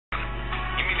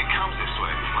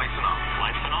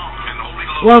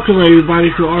Welcome everybody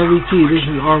to RVT. This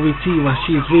is RVT,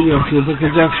 Rashid's Video Tube, in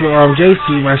conjunction with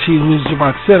RMJC, Rashid's Music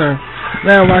Box Center.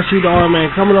 Now Rashid the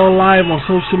R-Man coming on live on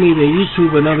social media,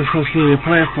 YouTube, and other social media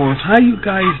platforms. How you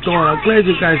guys doing? I'm glad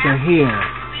you guys are here.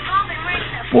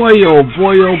 Boy, oh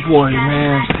boy,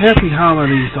 man. Happy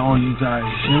holidays to all you guys,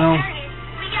 you know.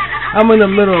 I'm in the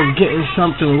middle of getting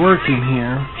something working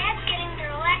here,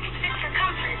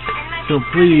 so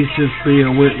please just bear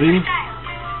with me.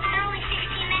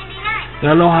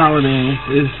 Y'all know how it is.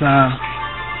 It's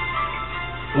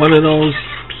one of those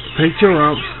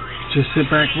picture-ups. Just sit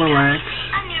back, relax,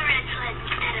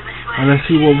 and let's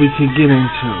see what we can get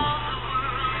into.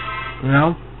 You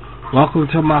know?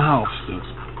 Welcome to my house, dude.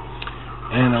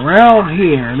 And around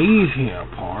here, these here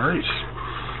parts,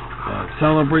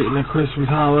 celebrating the Christmas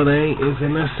holiday is a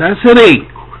necessity.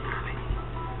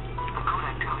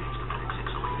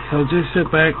 So just sit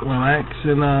back, relax,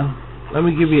 and let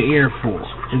me give you an earful.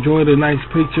 Enjoy the nice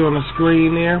picture on the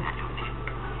screen there.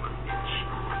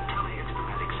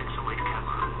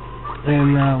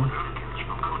 And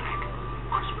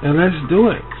let's do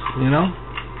it, you know?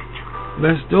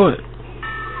 Let's do it.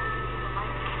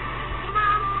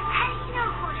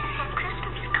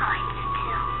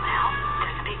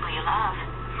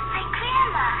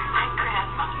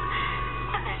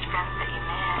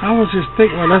 I was just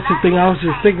thinking, well, that's the thing, I was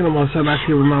just thinking about something, I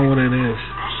can't remember what it is.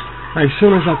 Like, as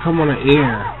soon as I come on the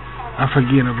air, I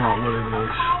forget about what it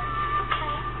is.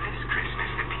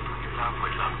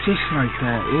 Just like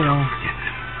that, you know.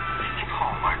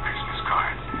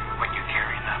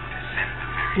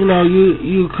 You know,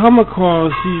 you come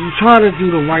across, you try to do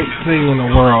the right thing in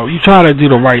the world. You try to do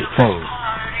the right thing.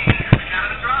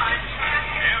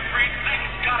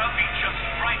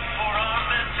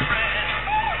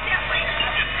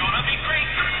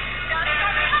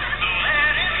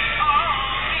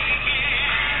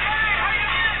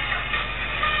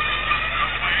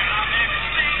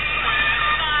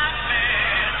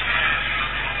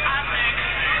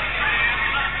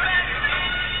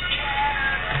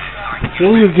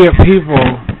 Then you get people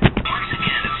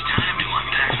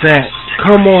that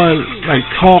come on like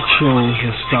talk shows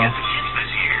and stuff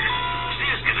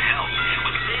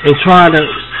and try to,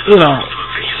 you know,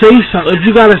 say something. If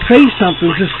you gotta say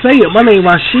something, just say it. My name is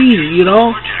Rashid, you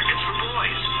know.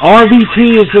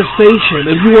 RVT is the station.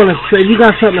 If you wanna say, if you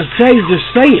got something to say, just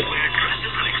say it.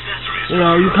 You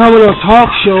know, you come on talk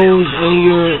shows and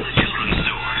you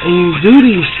do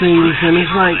these things, and it's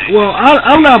like, well,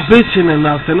 I'm not bitching or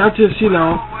nothing. I just, you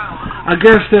know, I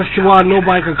guess that's why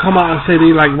nobody can come out and say they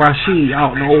like Rashid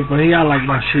out in the open. Hey, I like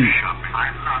Rashid.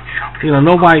 You know,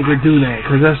 nobody can do that,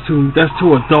 because that's too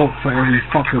adult for every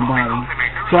fucking body.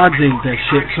 So I dig that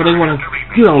shit. So they want to,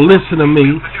 you know, listen to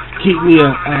me, keep me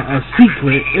a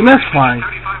secret, and that's fine.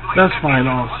 That's fine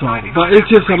also. But it's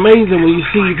just amazing when you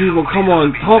see people come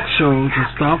on talk shows and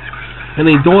stuff, and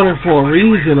they doing it for a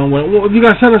reason. Or well, if you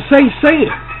got something to say, say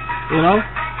it. You know?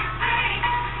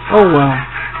 Oh well.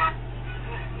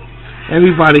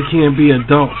 Everybody can't be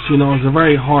adults, you know. It's a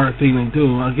very hard thing to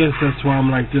do. I guess that's why I'm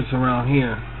like this around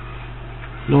here.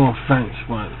 No offense,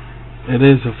 but it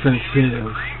is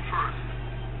offensive.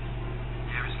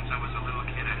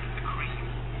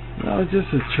 No, it's just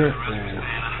a trip, man.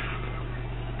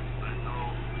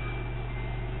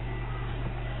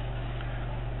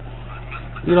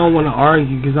 You don't want to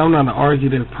argue, because I'm not an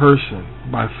argumentative person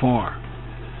by far.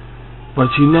 But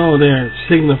you know they're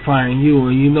signifying you,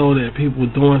 and you know that people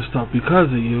doing stuff because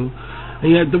of you.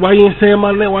 And yet, why you ain't saying my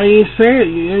name? Why you ain't saying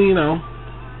it? You know,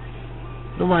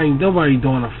 nobody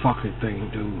doing a fucking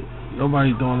thing, dude.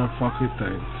 Nobody doing a fucking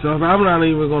thing. So I'm not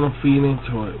even gonna feed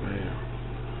into it, man.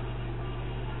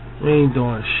 We ain't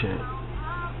doing shit.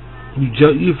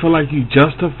 You feel like you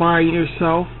justify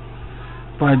yourself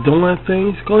by doing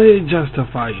things? Go ahead and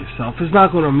justify yourself. It's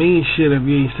not gonna mean shit if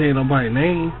you ain't saying nobody's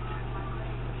name.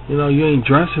 You know, you ain't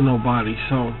dressing nobody,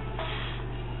 so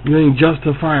you ain't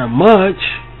justifying much.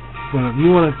 But if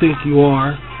you wanna think you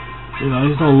are, you know,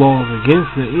 there's no laws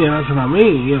against it. Yeah, that's what I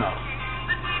mean, you know.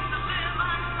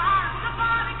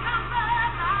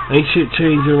 Ain't shit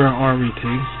changing around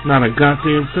RVT. Not a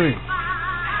goddamn thing.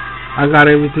 I got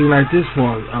everything like this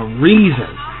for a reason.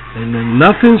 And then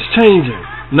nothing's changing.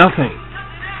 Nothing.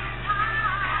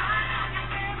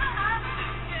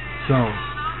 So,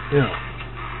 yeah.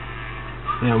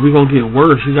 Yeah, we're going to get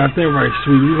worse. You got that right,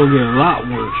 sweetie. We're going to get a lot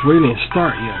worse. We didn't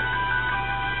start yet.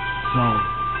 So,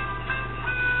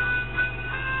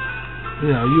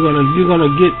 you know, you're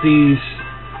gonna get these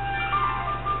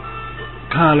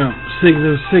kind of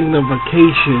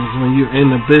significations when you're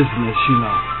in the business, you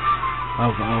know,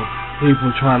 of people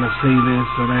trying to say this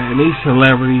or that. And these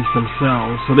celebrities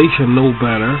themselves, so they should know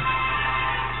better.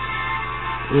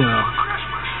 you know.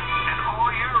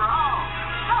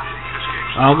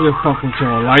 I don't give a fuck what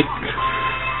y'all like.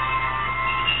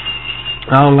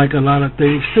 I don't like a lot of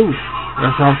things too.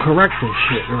 That's why I'm correcting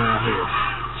shit around here.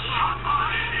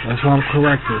 That's why I'm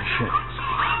correcting shit.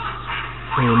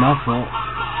 It ain't my fault.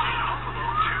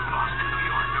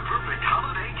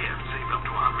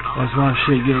 That's why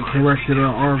shit getting corrected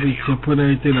on RV to put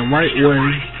everything the right way,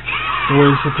 the way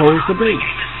it's supposed to be.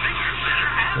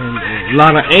 And a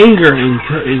lot of anger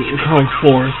it comes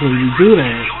forth when you do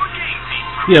that.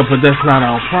 Yeah, but that's not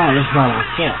our problem. That's not our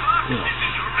fault. Yeah.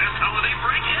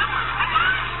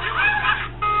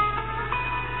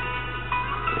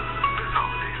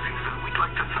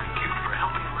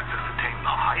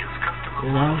 You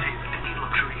know?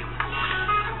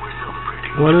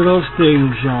 One of those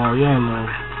things, y'all know.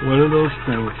 One of those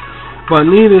things. But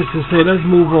needless to say, let's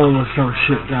move on with some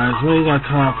shit, guys. We ain't got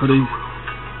time for these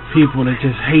people that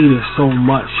just hate us so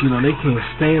much. You know, they can't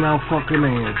stand our fucking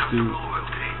ass, dude.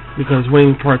 Because we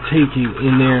ain't partaking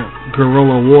in their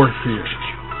guerrilla warfare.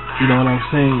 You know what I'm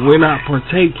saying? We're not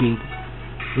partaking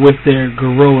with their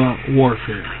guerrilla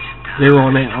warfare. They're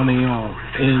on their own.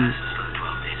 And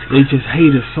they just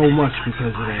hate us so much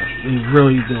because of that. They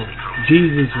really do.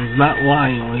 Jesus was not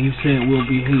lying when he said we'll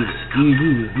be hated.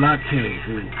 He was not kidding,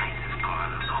 dude.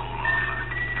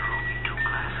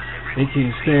 They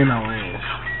can't stand our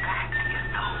ass.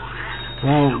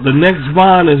 Well, the next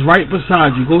bond is right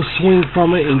beside you. Go swing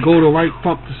from it and go to right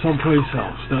fuck to someplace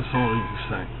else. That's all you can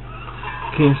say.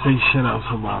 Can't say shit else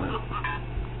about it.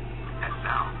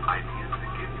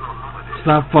 It's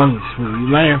not funny, sweetie.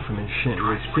 You laughing and shit.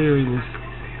 It's serious.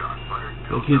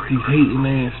 They get these hating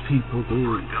ass people,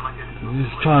 dude. They're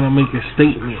just trying to make a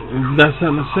statement. If you got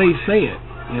something to say it.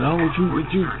 You know, what you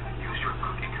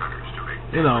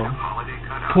know,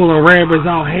 pulling rabbits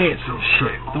out hats and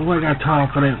shit. Don't I got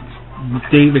time for that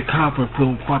David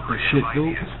Copperfield fucking shit,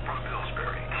 dude.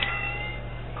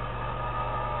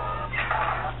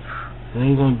 They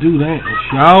ain't gonna do that and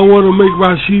shit. I don't wanna make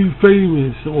Rashid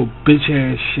famous. Oh, bitch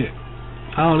ass shit.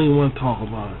 I don't even wanna talk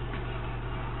about it.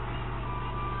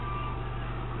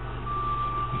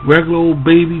 Regular old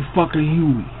baby fucking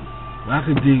Huey. I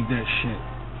could dig that shit.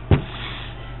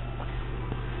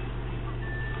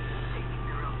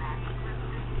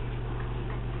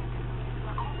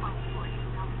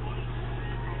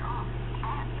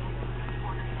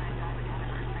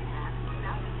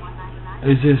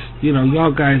 It's just, you know,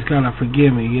 y'all guys gotta forgive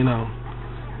me, you know.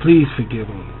 Please forgive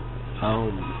me.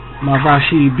 My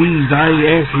Rashid B's, I ain't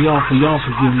asking y'all for y'all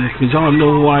forgiveness, because y'all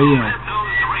know who I am.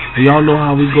 And y'all know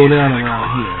how we go down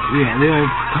around here. You know, we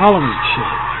don't tolerate shit.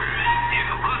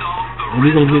 And we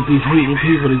gonna get these hating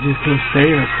people that just can't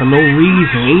stand us for no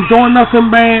reason. Ain't doing nothing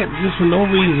bad, just for no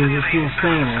reason, just can't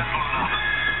stand us.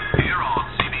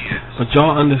 But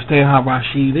y'all understand how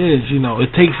Rashid is, you know.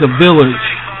 It takes a village.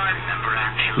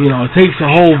 You know, it takes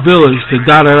a whole village to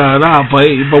da-da-da-da, but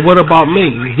what about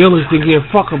me? The village didn't give a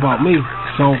fuck about me.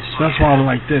 So, that's why I'm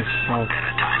like this. So,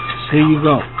 here you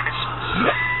go.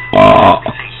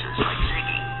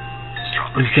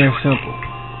 It's that simple.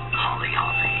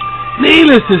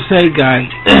 Needless to say,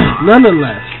 guys,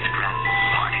 nonetheless,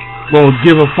 won't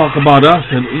give a fuck about us,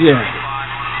 and yeah.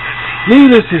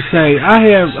 Needless to say,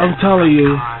 I'm telling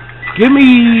you, give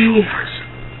me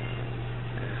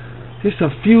just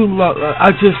a few. I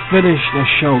just finished the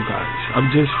show, guys. I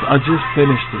just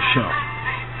finished the show.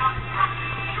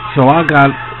 So I got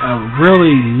a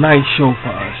really nice show for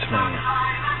us, man,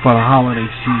 for the holiday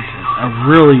season. A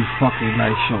really fucking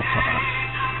nice show for us.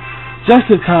 Just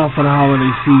in time for the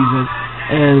holiday season.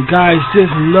 And guys,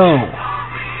 just know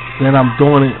that I'm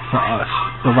doing it for us,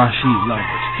 the Rashid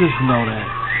lovers. Just know that.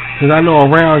 Because I know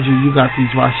around you, you got these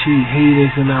Rashid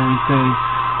haters and everything.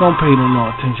 Don't pay them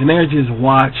no attention. They're just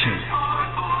watching.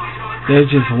 They're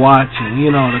just watching.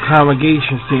 You know, the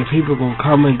congregation said people gonna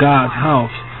come in God's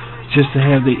house just to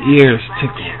have their ears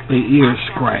tickled, their ears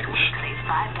scratched.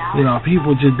 You know,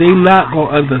 people just, they not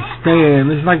gonna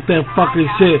understand. It's like that fucking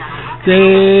shit.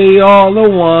 They all the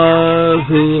ones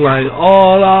who like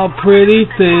all our pretty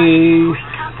things,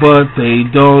 but they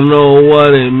don't know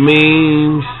what it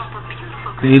means.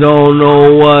 They don't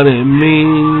know what it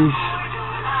means.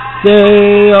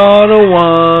 They are the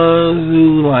ones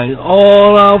who like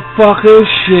all our fucking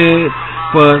shit,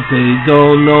 but they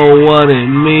don't know what it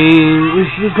means. It's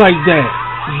just like that.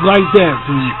 It's like that,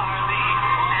 dude.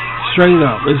 Straight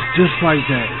up. It's just like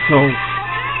that. So,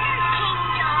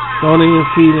 don't even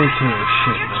feed into this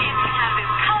shit, man.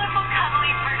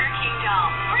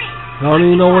 Don't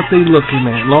even know what they looking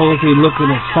at. As long as they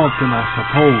looking at something, I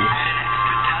suppose.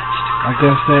 I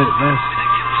guess that's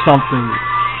something.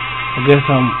 I guess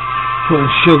I'm putting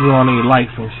sugar on their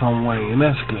life in some way, and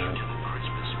that's good.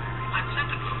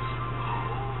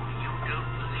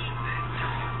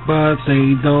 But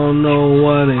they don't know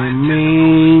what it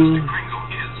means.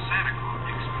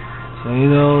 They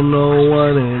don't know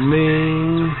what it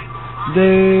means.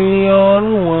 They are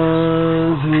the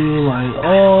ones who like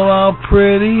all our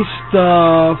pretty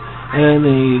stuff, and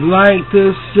they like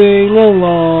to sing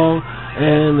along,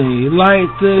 and they like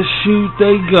to shoot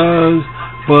their guns,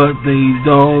 but they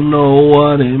don't know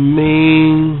what it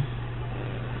means.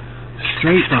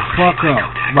 Straight the fuck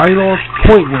up. Right on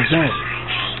point with that.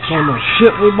 Don't know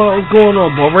shit about what's going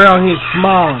on, but we're out here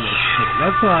smiling and shit.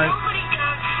 That's alright.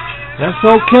 That's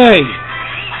okay.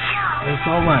 That's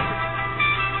alright.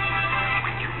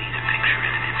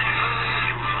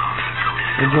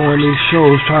 They go in these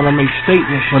shows trying to make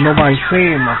statements, but nobody's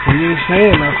saying nothing. You ain't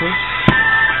saying nothing.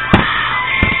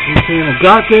 You ain't saying a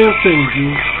goddamn thing,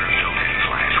 dude.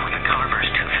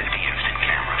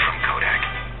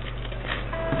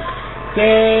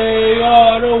 They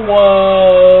are the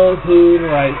ones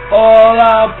who like all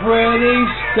our pretty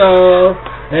stuff,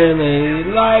 and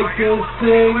they like to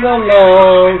sing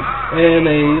along, and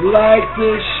they like to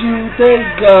shoot their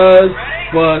guns,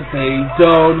 but they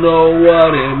don't know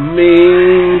what it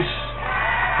means.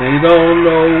 They don't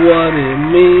know what it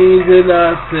means, and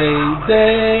I say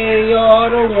they are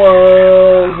the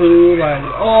ones who like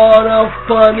all the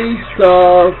funny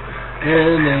stuff,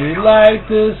 and they like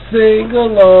to sing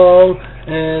along,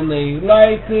 and they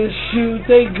like to shoot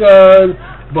their guns,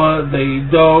 but they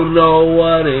don't know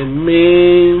what it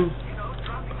means.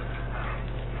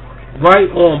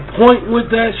 Right on point with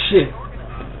that shit.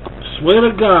 Swear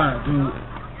to God, dude.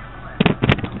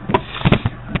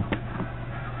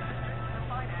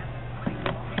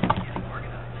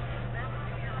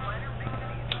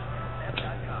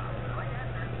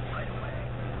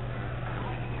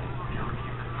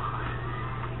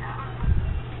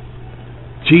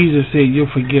 Jesus said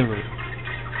you're forgiven.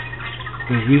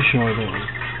 Because we sure didn't.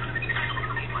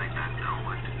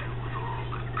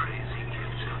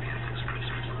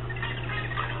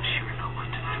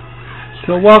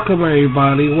 So welcome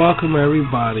everybody. Welcome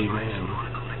everybody, man.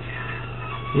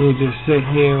 You just sit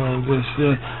here and just...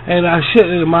 and I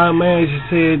should... my manager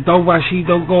said, don't rush,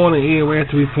 don't go on the air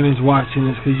after we finish watching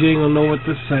this, because you ain't going to know what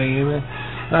to say. And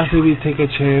I said we take a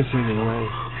chance anyway.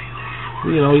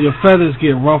 You know, your feathers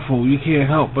get ruffled. You can't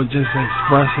help but just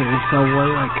express it in some way.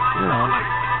 Like, you know, like,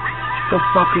 the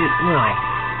fucking, you know.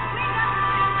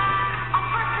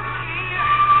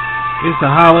 It's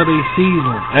the holiday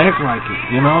season. Act like it,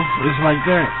 you know? It's like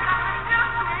that.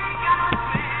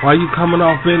 Why you coming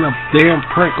off being a damn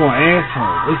prick or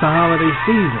asshole? It's the holiday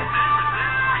season.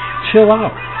 Chill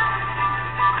out.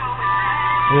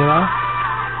 You know?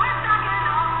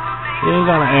 You ain't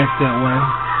gotta act that way.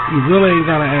 You really ain't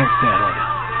gotta act that way.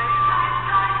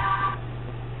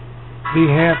 Be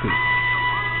happy.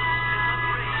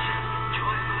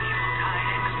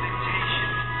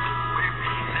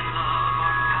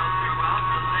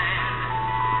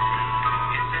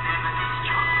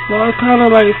 Well, it's kind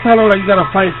of like you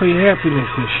gotta fight for your happiness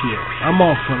this year. I'm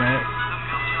all for that.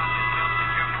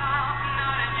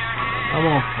 I'm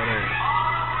all for that.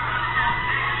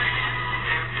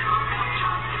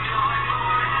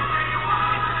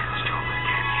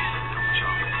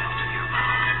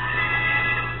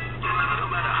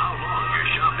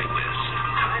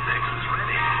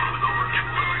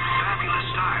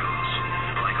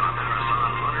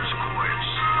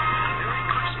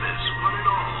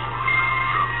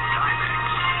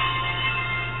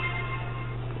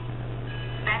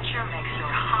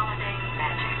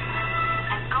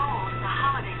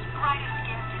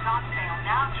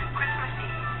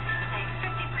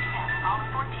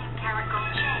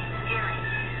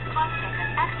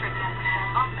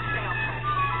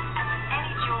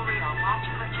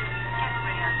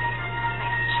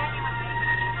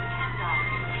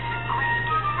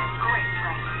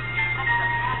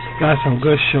 Got some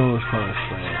good shows for us,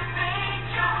 man.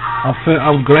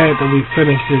 I'm glad that we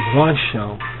finished this one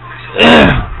show,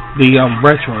 the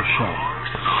retro show.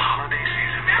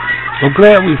 I'm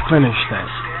glad we finished that.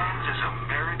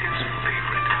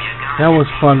 That was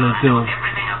fun to do.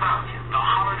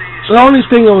 The only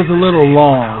thing that was a little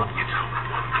long.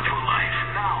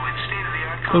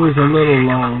 It was a little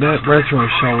long. That retro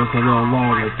show was a little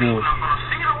long to do,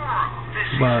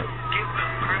 but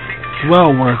it's well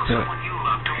worth it.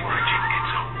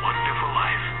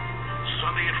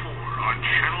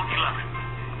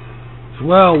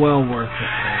 Well worth it,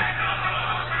 man.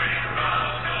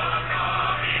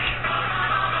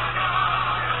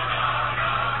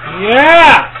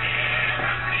 Yeah!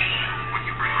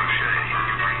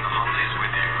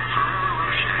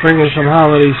 bringing some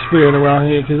holiday spirit around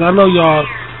here, because I know y'all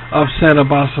upset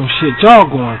about some shit y'all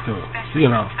going through, you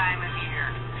know.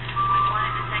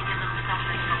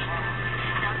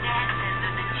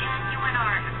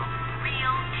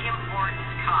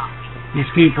 These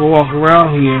people walk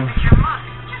around here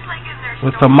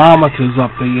with thermometers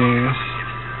up their ass,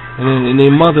 and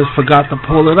their mothers forgot to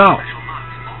pull it out.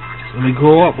 And they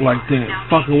grow up like that,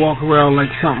 fucking walk around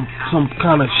like some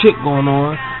kind of shit going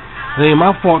on. It ain't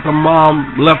my fault the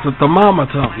mom left the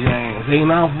thermometer up your ass. It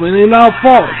ain't our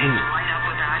fault.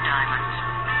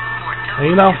 It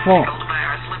ain't our fault.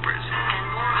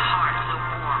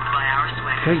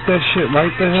 Take that shit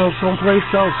right the hell someplace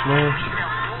else, man.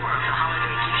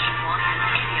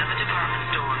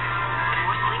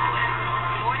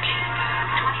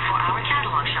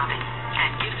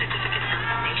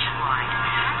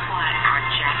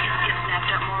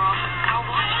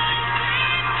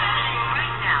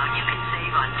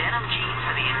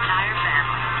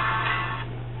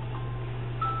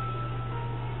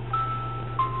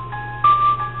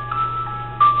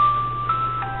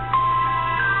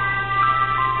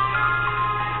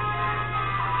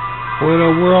 Where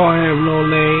the world have no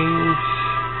names.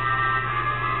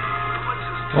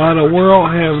 Why the world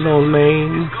have no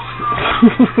names.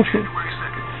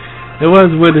 It was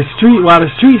why the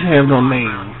streets have no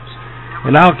names.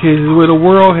 In our case, where the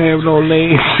world have no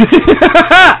names.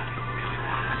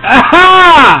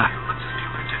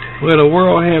 Where the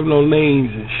world have no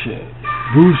names and shit.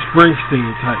 Bruce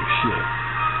Springsteen type shit.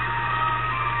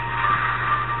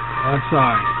 That's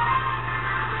alright.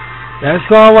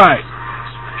 That's alright.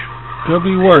 Could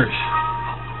be worse.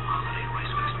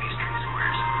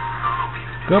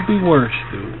 Could be worse,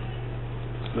 dude.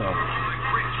 So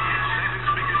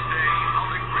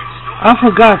I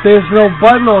forgot there's no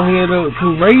button on here to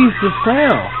raise the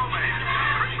sound.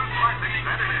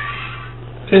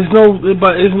 There's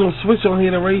no switch on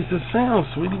here to raise the sound,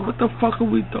 sweetie. What the fuck are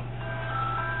we doing?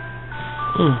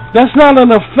 That's not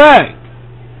an effect.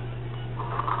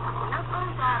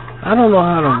 I don't know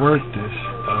how to work this.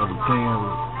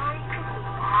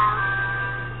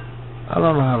 I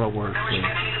don't know how to work this.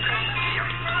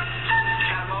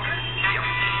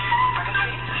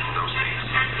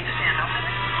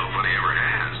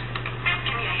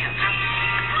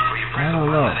 I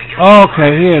don't know. Oh, okay,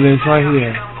 here it is, right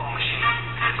here.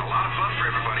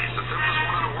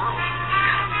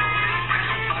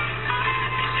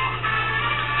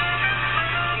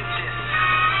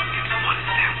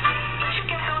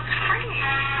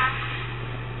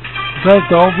 Right,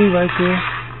 Dolby, right there.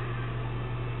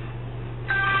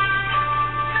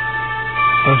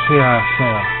 Let's see how it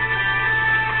sounds.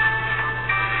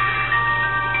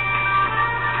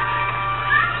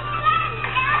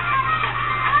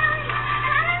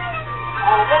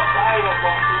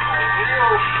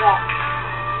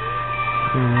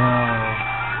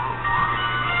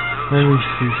 Let me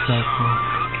see something.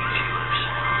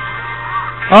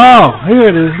 Oh, here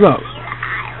it is, look.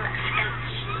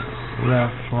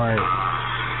 Left, right.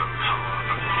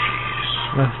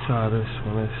 Let's try this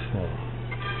one, let's see.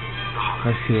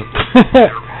 Let's see it.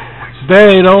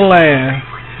 Barry, don't laugh.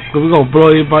 Cause we're gonna blow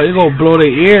everybody, you're gonna blow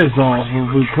their ears off when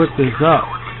we put this up.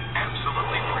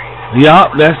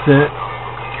 Yup, that's it.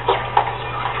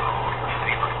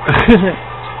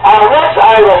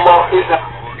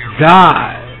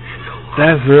 God,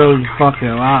 that's really fucking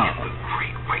loud.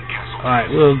 Alright,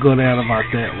 we'll go down about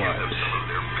that much.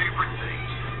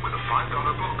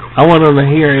 I want them to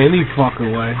hear any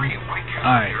fucking way.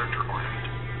 Alright.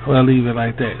 We'll leave it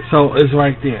like that. So it's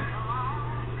right there.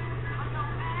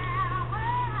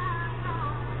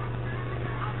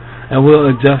 And we'll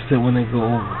adjust it when they go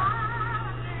over.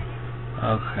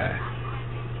 Okay.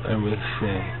 Let me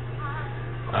see.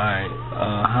 Alright.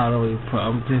 How do we put...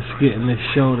 I'm just getting this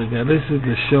show together. This is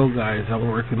the show, guys. I'm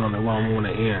working on it while I'm on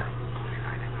the air.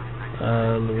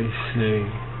 Let me see.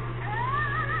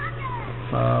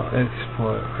 File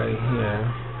export right here.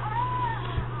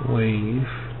 Wave.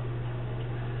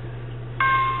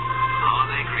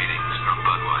 Holiday greetings from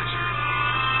Budweiser.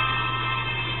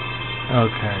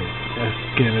 Okay, let's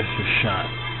give this a shot.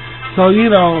 So, you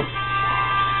know,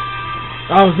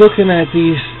 I was looking at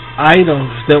these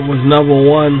items that was #1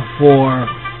 for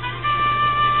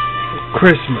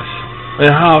Christmas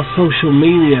and how social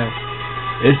media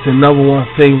is the #1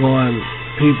 thing on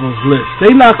people's lists.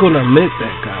 They're not going to admit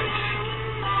that, guys.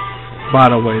 By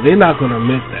the way, they're not going to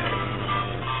admit that.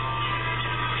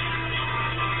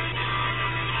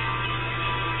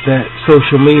 That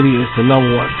social media is the #1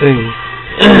 thing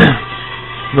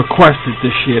requested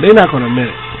this year. They're not going to admit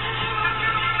it.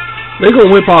 They're going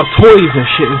to whip out toys and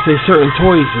shit and say certain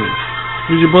toys in it.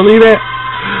 Did you believe that?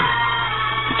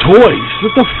 toys.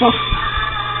 What the fuck?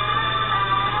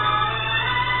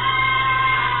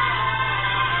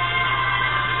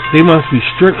 They must be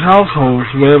strict households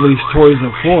wherever these toys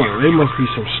are for. They must be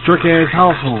some strict ass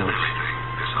households.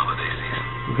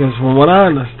 Because from what I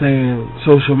understand,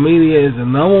 social media is the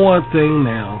number one thing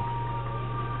now.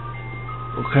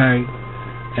 Okay?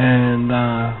 And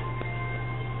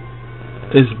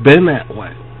it's been that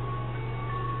way.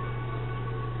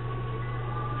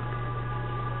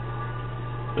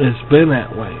 It's been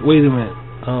that way. Wait a minute.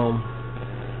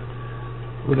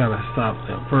 We gotta stop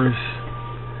that first.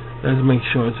 Let's make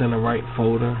sure it's in the right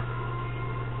folder.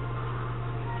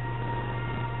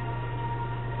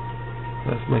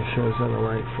 Let's make sure it's in the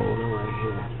right folder right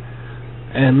here.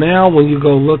 And now when you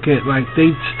go look at, like,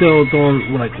 they still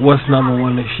doing, like, what's number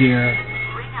one this year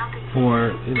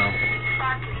for, you know,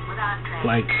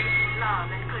 like,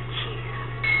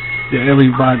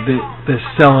 everybody that's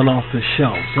selling off the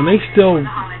shelves. And they still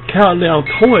counting down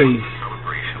toys.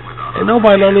 And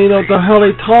nobody don't even know what the hell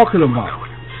they talking about.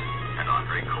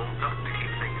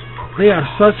 They are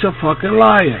such a fucking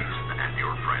liar.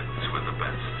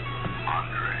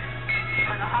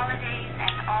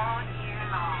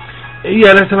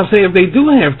 Yeah, that's what I'm saying. If they do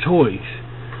have toys,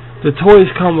 the toys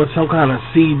come with some kind of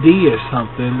CD or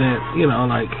something that, you know,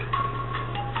 like,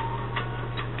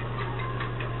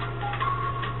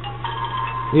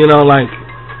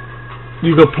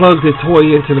 you can plug the toy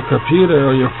into the computer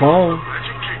or your phone.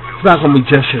 It's not going to be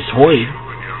just your toy.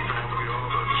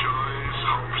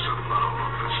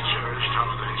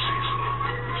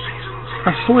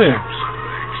 I swear.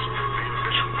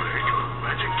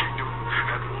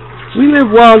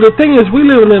 The thing is, we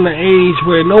live in an age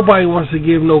where nobody wants to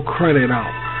give no credit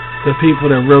out to people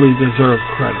that really deserve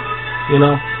credit, you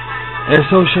know? And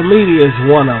social media is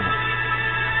one of them.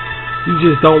 You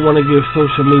just don't want to give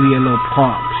social media no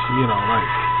prompts, you know,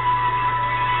 like,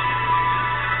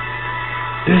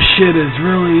 this shit is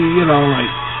really, you know,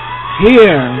 like,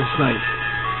 here, it's like,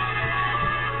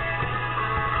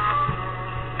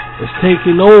 it's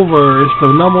taking over. It's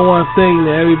the number one thing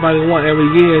that everybody wants every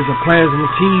year is a plasma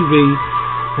TV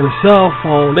and a cell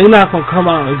phone. They're not going to come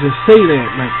out and just say that.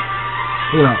 Like,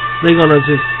 you know, they're going to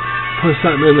just put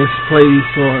something in this place,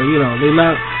 or, you know, they're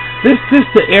not. This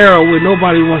the era where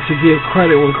nobody wants to give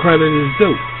credit when credit is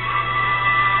due.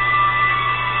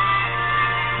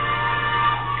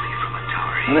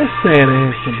 And it's sad it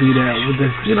has to be that with this.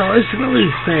 You know, it's really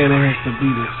sad it has to be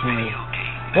this way.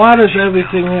 Why does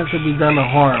everything have to be done the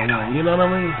hard way? You know what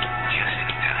I mean? Just in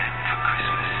time for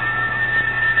Christmas.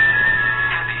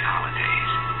 Happy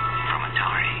holidays from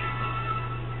Atari.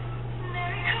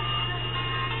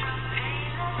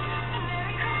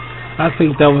 I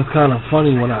think that was kind of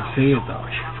funny when I see it, though.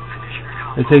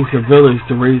 It takes a village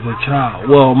to raise a child.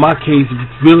 Well, in my case,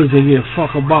 village ain't give a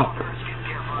fuck about.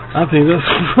 I think that's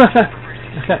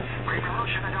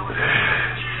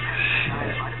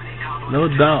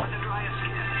no doubt.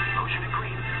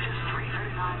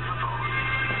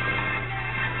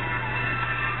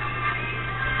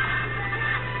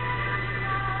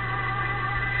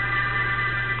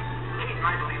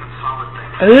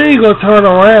 And then you go turn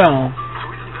around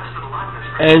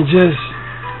and just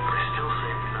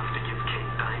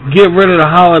get rid of the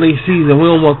holiday season. We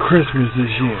don't want Christmas this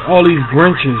year. All these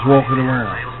Grinches walking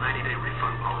around.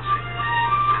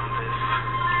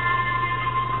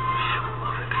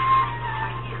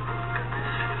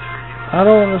 I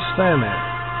don't understand that.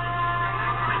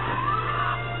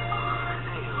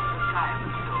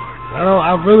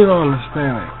 I really don't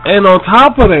understand it. And on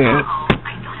top of that,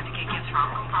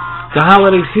 the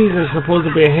holiday season is supposed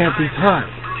to be a happy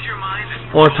time.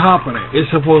 On top of that,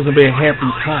 it's supposed to be a happy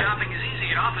time.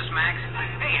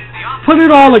 Put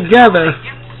it all together,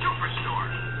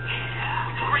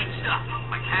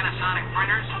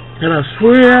 and I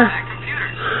swear,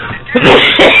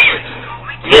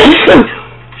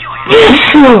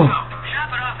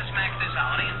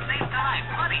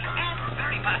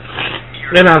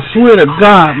 and I swear to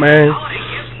God, man,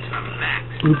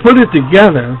 you put it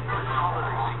together,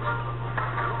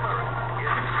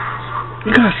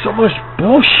 you got so much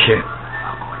bullshit.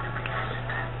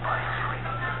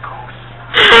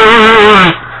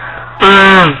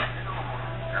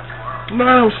 You know what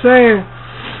I'm saying?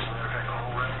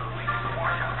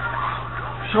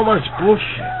 So much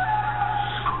bullshit.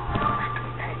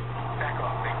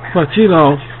 But, you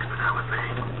know,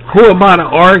 who am I to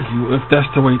argue if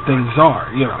that's the way things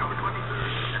are, you know?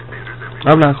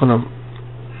 I'm not going to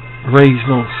raise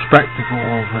no spectacle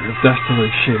over it if that's the way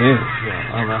shit is. You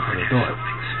know, I'm not going to do it.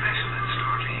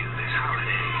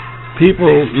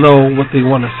 People know what they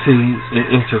want to see in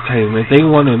entertainment. They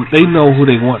know who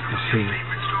they want to see.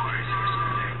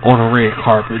 on a red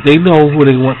carpet. They know who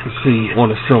they want to see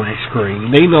on a silver screen.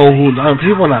 They know who.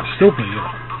 People are not stupid, you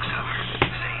know.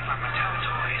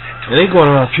 And they going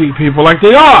around treat people like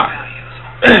they are,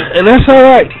 and that's all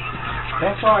right.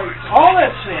 That's all right. All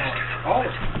that shit. All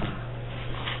that.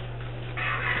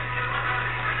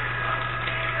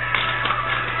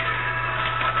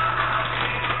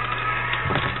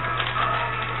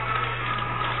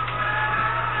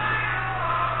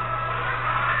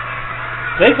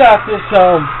 They got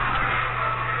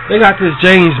this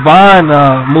James Bond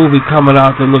movie coming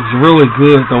out that looks really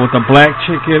good though, with the black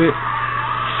chick in it.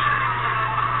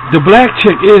 The black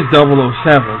chick is 007,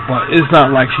 but it's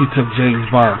not like she took James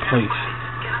Bond's place.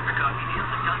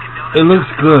 It looks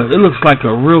good. It looks like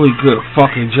a really good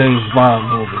fucking James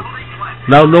Bond movie.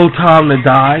 Now, No Time to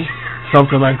Die,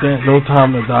 something like that. No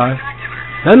Time to Die.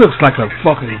 That looks like a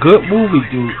fucking good movie,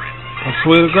 dude. I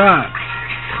swear to God.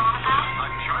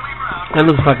 That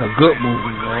looks like a good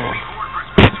movie, man.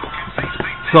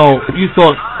 So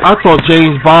I thought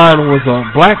James Bond was a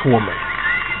black woman.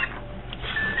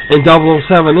 And 007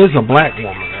 is a black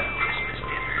woman.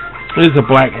 It is a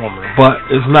black woman, but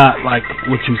it's not like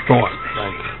what you thought.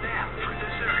 Like,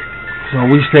 so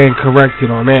we stand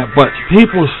corrected on that. But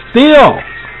people still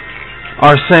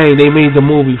are saying they made the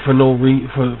movie for no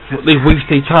reason. They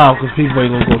waste their time because people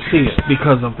ain't gonna go see it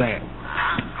because of that.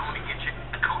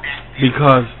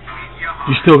 Because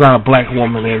you still got a black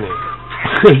woman in it.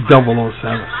 It's 007.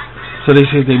 So they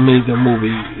say they made the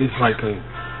movie. It's like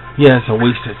it's a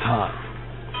waste of time.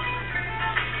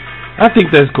 I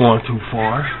think that's going too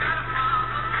far.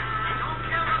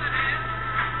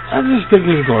 I just think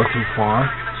it's going too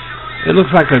far. It looks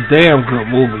like a damn good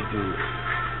movie, dude.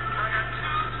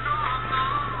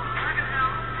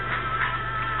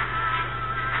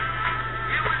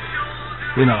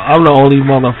 You know, I'm the only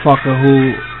person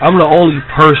who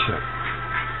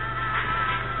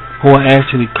will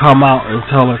actually come out and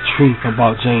tell the truth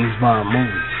about James Bond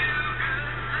movies.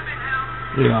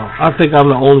 You know, I think I'm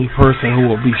the only person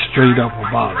who will be straight up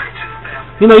about it.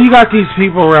 You know, you got these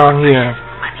people around here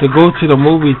to go to the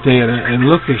movie theater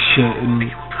and look at shit, and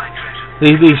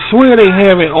they swear they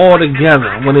have it all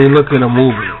together when they look at a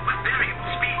movie.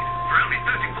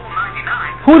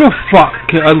 Who the fuck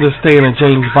can understand a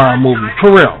James Bond movie?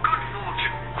 For real.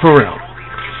 For real.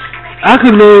 I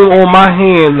could name on my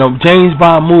hand of James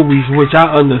Bond movies which I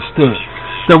understood.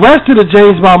 The rest of the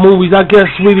James Bond movies, I guess,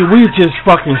 sweetie, we're just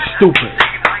fucking stupid.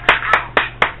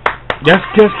 Just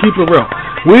keep it real.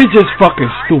 We're just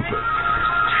fucking stupid.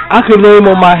 I could name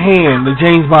on my hand the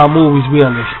James Bond movies we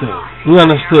understood. We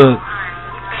understood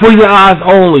For Your Eyes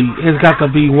Only has got to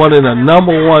be one of the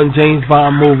 #1 James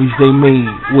Bond movies they made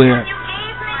where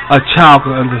a child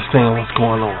can understand what's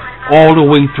going on. All the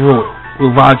way through it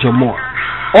with Roger Moore.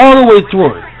 All the way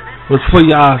through it was For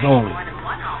Your Eyes Only.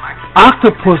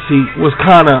 Octopussy was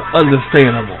kind of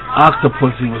understandable.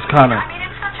 Octopussy was kind of...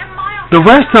 The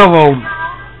rest of them,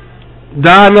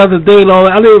 Die Another Day and all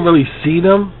that, I didn't really see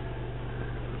them.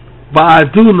 But I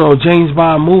do know James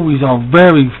Bond movies are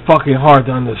very fucking hard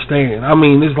to understand. I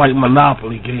mean, it's like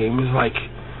Monopoly game. It's like...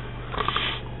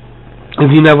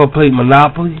 If you never played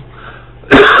Monopoly...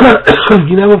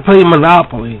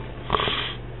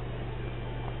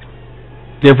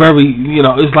 They're very, you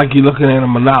know, it's like you're looking at a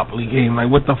Monopoly game. Like,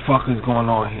 what the fuck is going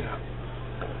on here?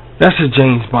 That's a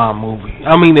James Bond movie.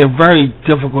 I mean, they're very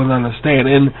difficult to understand.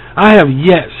 And I have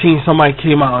yet seen somebody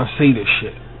came out and say this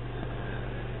shit.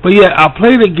 But yeah, I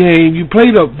play the game. You play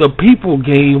the people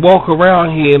game. Walk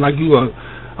around here like you a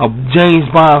James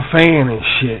Bond fan and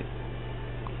shit.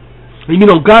 And you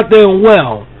know, goddamn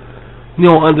well, you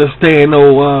don't understand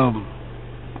no,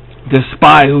 the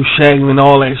spy who's shagging and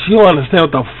all that. She don't understand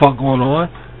what the fuck going on.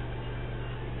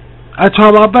 I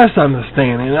try my best to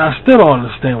understand it, and I still don't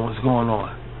understand what's going on.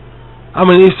 I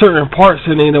mean, there's certain parts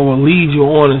in there that will lead you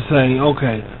on and say,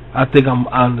 okay, I think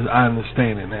I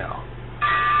understand it now.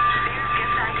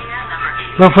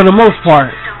 But for the most part,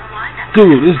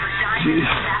 dude,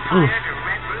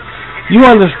 you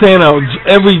understand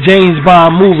every James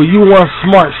Bond movie. You one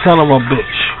smart son of a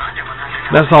bitch.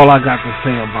 That's all I got to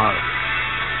say about it.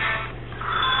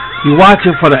 You watch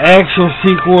it for the action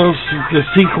sequence, the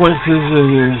sequences and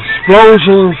the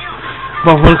explosions,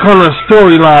 but when it comes to the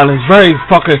storyline, it's very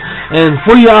fucking... And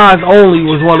For Your Eyes Only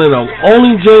was one of the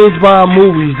only James Bond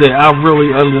movies that I really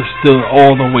understood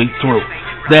all the way through.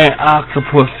 That,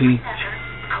 Octopussy,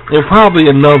 and probably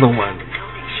another one.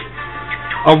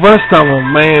 The rest of them,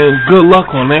 man, good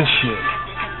luck on that shit.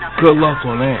 Good luck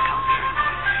on that.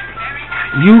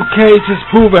 UK just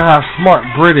proving how smart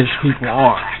British people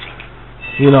are.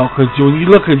 You know, because when you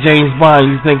look at James Bond,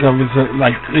 you think of it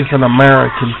like it's an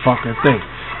American fucking thing.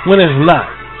 When it's not.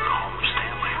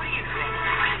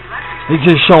 It's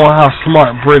just showing how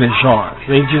smart British are.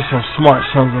 They just some smart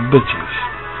sons of bitches.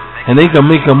 And they can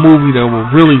make a movie that will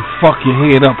really fuck your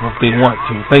head up if they want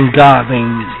to. Thank God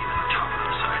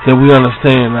that we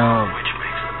understand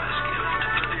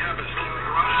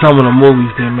some of the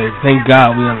movies they make. Thank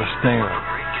God we understand them.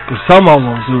 Because some of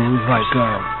them do. It's like,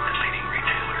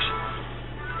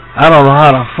 I don't know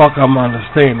how the fuck I'm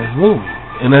understanding this movie.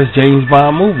 And that's James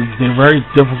Bond movies. They're very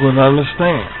difficult to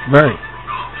understand. Very.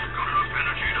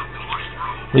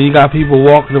 When you got people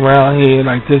walking around here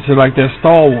like this is like that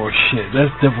Star Wars shit.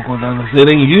 That's difficult to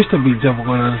understand. It used to be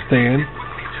difficult to understand.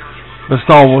 But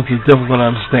Star Wars is difficult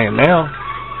to understand now.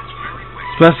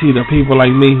 Especially the people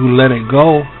like me who let it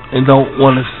go and don't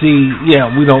want to see.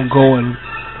 Yeah, we don't go and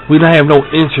we don't have no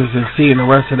interest in seeing the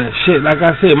rest of that shit. Like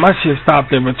I said, my shit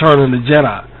stopped at Return of the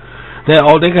Jedi. They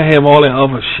can have all that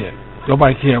other shit.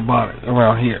 Nobody care about it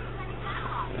around here.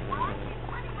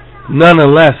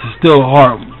 Nonetheless, it's still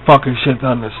hard fucking shit to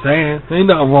understand. Ain't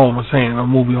nothing wrong with saying a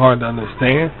movie hard to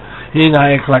understand. You ain't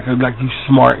gotta act like you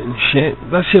smart and shit.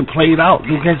 That shit played out.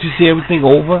 Can't you see everything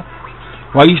over?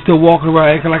 Why you still walking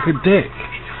around acting like a dick?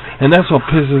 And that's what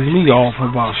pisses me off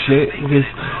about shit. Because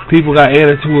people got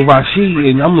attitude with Rashid,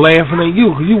 and I'm laughing at you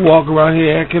because you walk around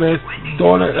here acting that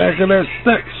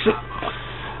shit.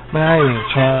 Man, I ain't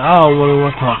trying. I don't really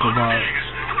want to talk about it.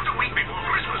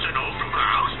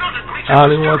 I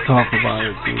don't even want to talk about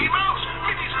it, dude.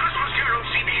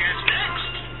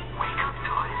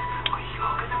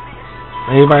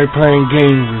 Everybody playing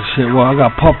games and shit. Well, I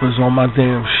got puppets on my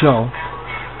damn show.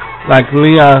 Like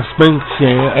Leon Spence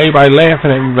said, everybody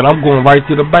laughing at me, but I'm going right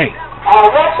to the bank. Our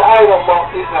next item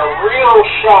is a real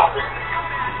shocker.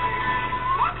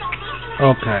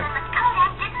 Okay.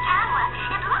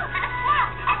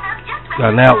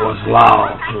 Now that was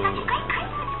loud, dude.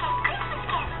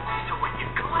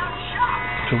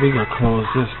 So we can close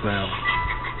this down.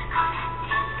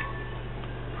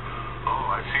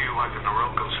 Oh, I see you like the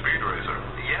Norelco Speed Racer.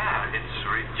 Yeah, it's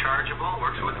rechargeable,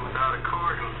 works with and without a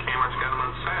cord, and Cameron's got them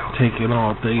on sale. Taking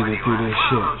all day to do this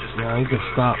shit. Now you can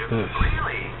stop this.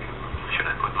 Really? Should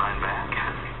I put mine back?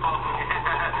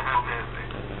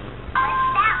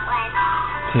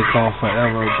 Take off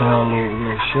forever downloading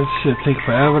this shit. Shit take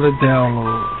forever to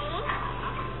download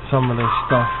some of this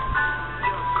stuff.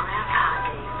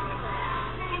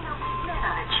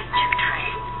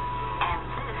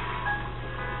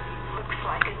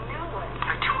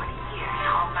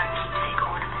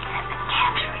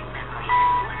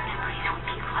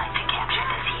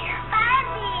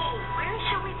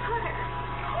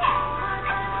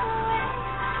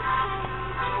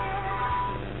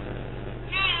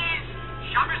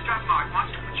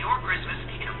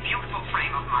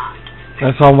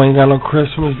 That's why we ain't got no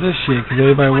Christmas this year, because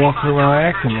everybody walking around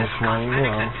acting this way, you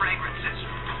know.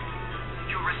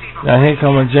 Now here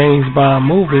come a James Bond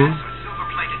movie,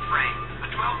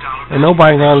 and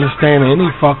nobody gonna understand any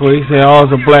fucker. He say, oh,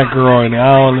 it's a black girl in there.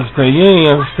 I don't understand. You ain't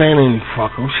understand any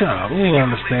fucker. Shut up. You ain't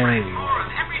understand anyone.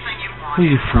 Who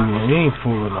you fooling? You ain't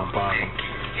fooling nobody.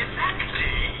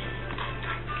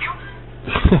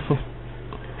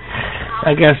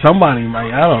 I guess somebody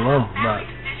might. I don't know, but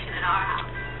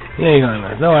you ain't gonna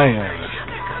understand. No, I ain't gonna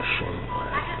understand that shit.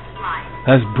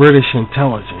 That's British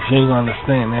intelligence. You ain't gonna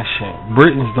understand that shit.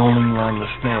 Britons don't even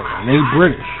understand it. They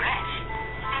British.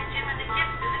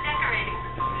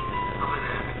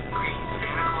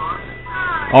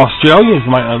 Australians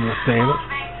might understand it.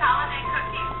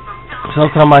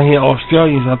 Sometimes I hear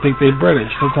Australians, I think they're British.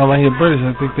 Sometimes I hear British,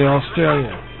 I think they're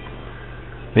Australian.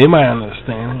 They might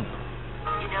understand it.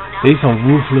 They some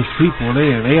ruthless people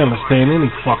there. They understand any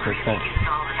fucking thing.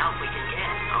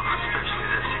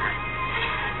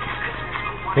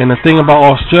 And the thing about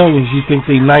Australians, you think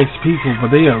they nice people,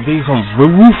 but they some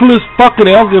ruthless fucker.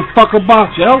 They don't give a fuck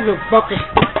about you. They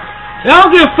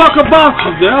don't give a fuck about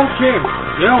you. They don't care.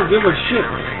 They don't give a shit.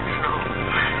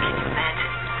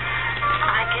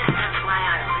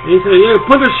 He said, yeah,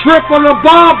 put a shrimp on the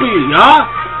Barbie, huh?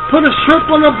 Put a shrimp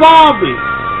on the Barbie.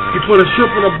 You put a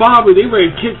shrimp on the Barbie, they ready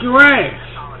to kick your ass.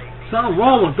 Something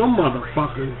wrong with them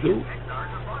motherfuckers, dude.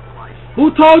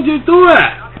 Who told you to do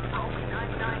that?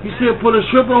 You said put a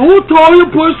shrimp on. Who told you to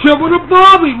put a shrimp on the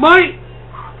Barbie, Mike?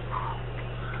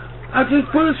 I just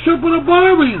put a shrimp on the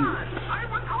Barbie.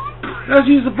 That's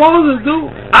what you're supposed to do.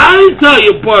 I didn't tell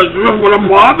you to put a shrimp on the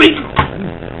Barbie.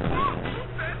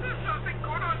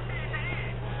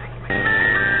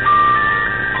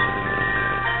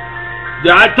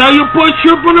 Did I tell you to put a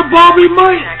shrimp on the Barbie,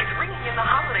 Mike?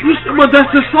 But that's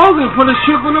the slogan, put a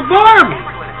shrimp on the Barbie.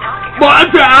 But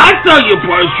I tell you to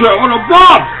put a shrimp on the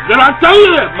Barbie. Did I tell you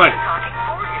that, Mike?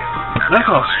 That's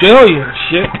Australian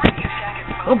shit.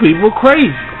 Those people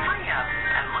crazy.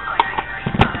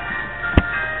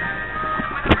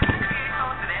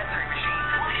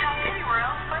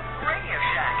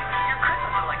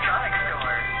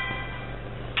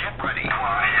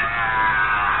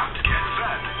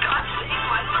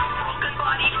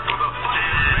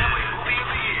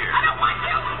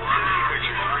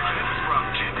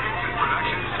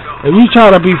 If you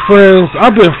try to be friends,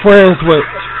 I've been friends with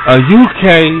a UK,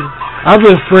 I've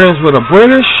been friends with a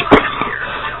British,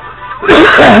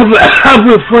 I've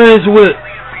been friends with.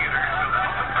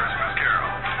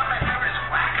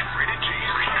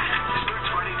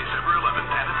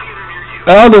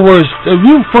 In other words, if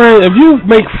you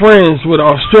make friends with an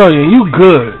Australian, you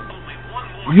good.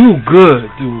 You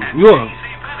good, dude. You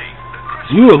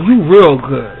real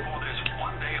good.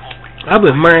 I've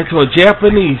been married to a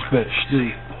Japanese bitch,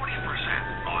 dude.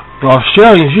 The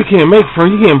Australians, you can't make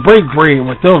friends. You can't break bread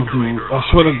with them, dude. I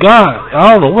swear to God.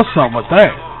 I don't know what's up with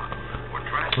that.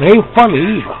 It ain't funny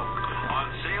either.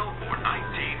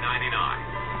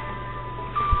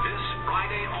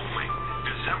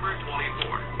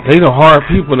 They the hard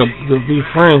people to be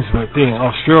friends with. Then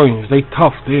Australians, they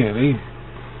tough there. I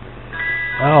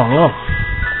don't know.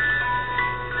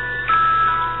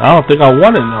 I don't think I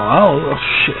want to know. I don't know.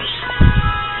 Shit.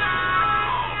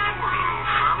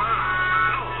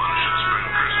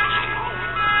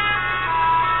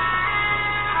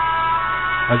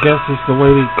 I guess it's the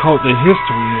way they call their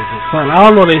history is or something. I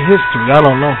don't know their history. I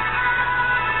don't know.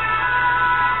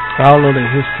 I don't know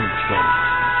their history, so.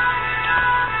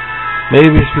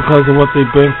 Maybe it's because of what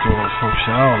they've been through or some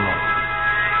shit. I don't know.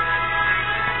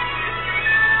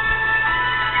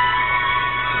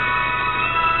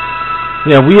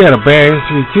 Yeah, we had a bad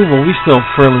history too, but we still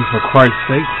friendly for Christ's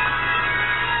sake.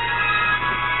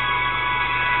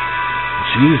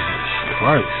 Jesus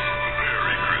Christ.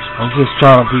 I'm just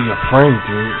trying to be a friend,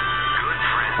 dude.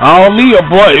 I don't need a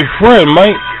boyfriend,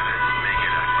 mate.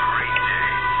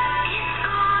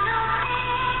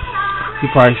 He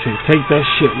probably said, take that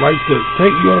shit right to,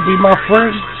 you wanna be my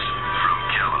friend?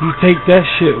 You take that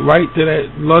shit right to that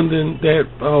London,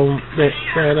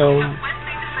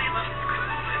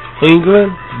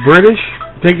 England, British,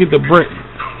 take it to Britain.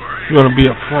 You wanna be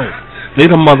a friend. They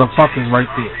the motherfuckers right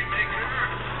there.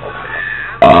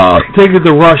 Take it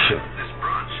to Russia.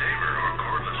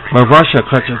 But Russia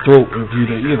cut your throat if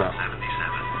you know.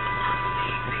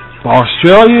 The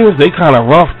Australians, they kinda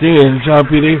rough there and try to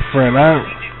be their friend.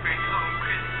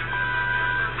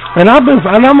 And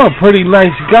I'm a pretty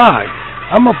nice guy.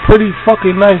 I'm a pretty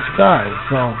fucking nice guy,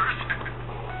 so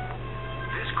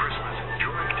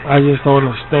I just don't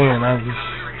understand. I just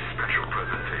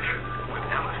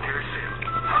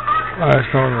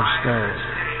don't understand.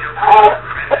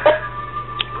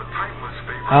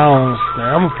 I don't understand.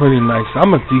 I'm a pretty nice.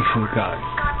 I'm a decent guy,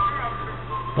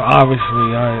 but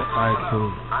obviously I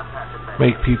can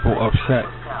make people upset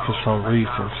for some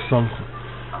reason, some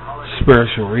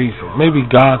spiritual reason. Maybe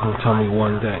God can tell me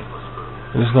one day.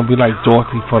 And it's going to be like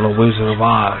Dorothy from The Wizard of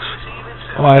Oz.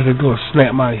 All I had to do is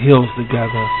snap my heels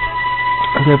together.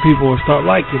 And then people would start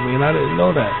liking me, and I didn't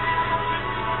know that.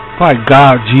 Probably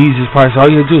God, Jesus, probably said,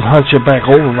 all you had to do is hunch your back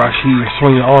over, Rashid, and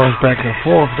swing your arms back and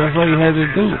forth. That's all you had to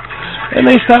do. And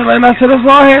they started, and I said, that's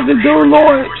all I had to do,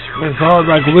 Lord. It's all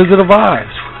like Wizard of Oz.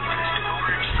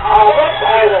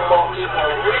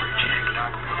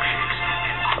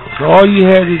 So all you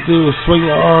had to do is swing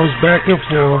your arms back and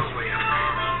forth,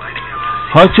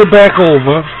 hunch your back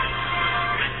over.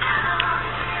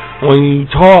 When you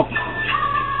talk,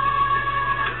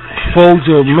 fold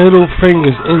your middle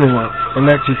fingers inward and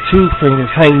let your two fingers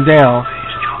hang down.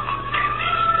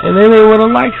 And then they would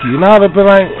have liked you. Now they'd be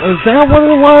like, is that what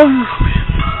it was?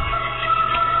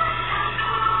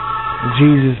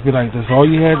 Jesus be like, that's all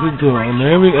you had to do. And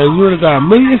you would have got 1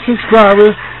 million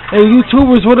subscribers and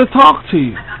YouTubers would have talked to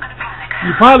you.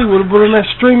 You probably would have been on that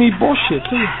streamy bullshit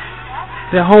too.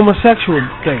 That homosexual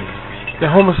thing.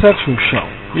 That homosexual show.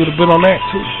 You would have been on that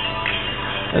too.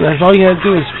 And that's all you had to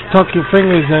do is tuck your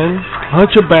fingers in,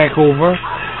 hunch your back over,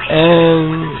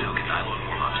 and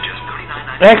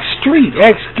act street,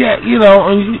 you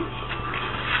know, and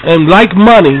like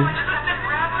money.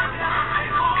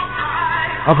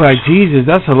 I'll be like, Jesus,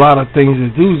 that's a lot of things to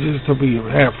do just to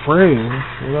have friends.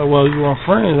 You know, well, you want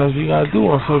friends, that's what you gotta do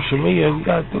on social media. You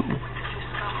gotta do.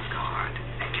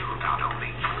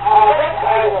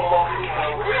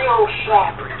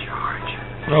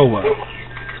 Oh well.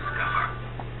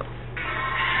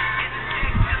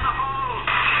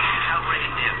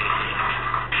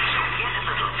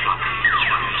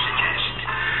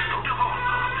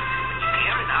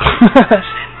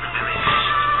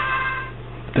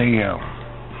 Damn.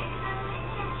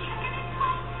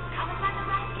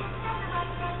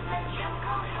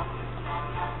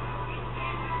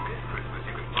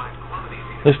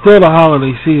 It's still the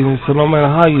holiday season, so no matter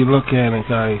how you look at it,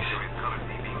 guys,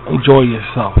 enjoy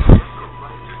yourself.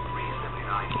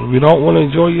 If you don't want to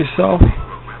enjoy yourself,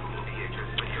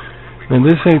 then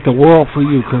this ain't the world for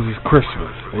you, because it's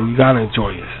Christmas, and you gotta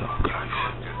enjoy yourself, guys.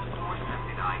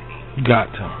 You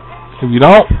got to. If you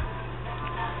don't,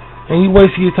 and you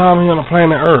wasting your time here on the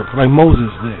planet Earth like Moses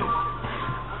did.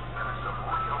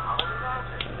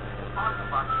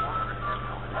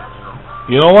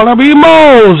 You don't want to be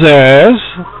Moses.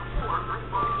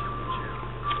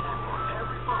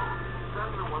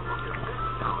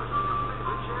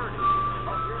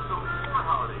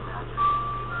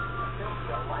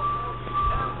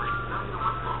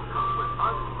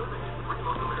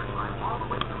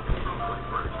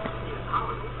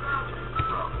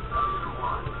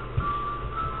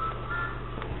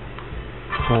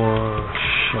 For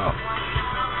sure.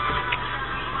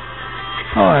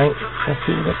 Alright, let's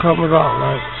see what it comes out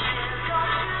like.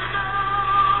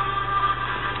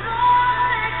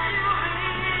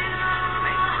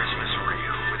 Make Christmas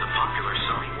real with a popular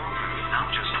Sony Walkman, now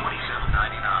just $27.99.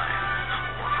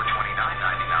 Or for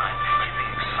 $29.99, get the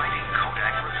exciting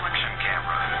Kodak reflection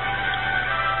camera.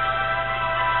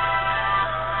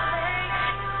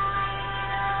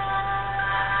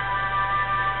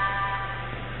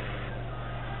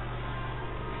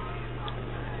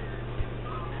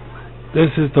 This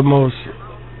is the most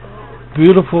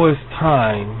beautifulest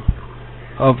time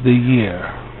of the year.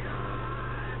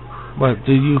 But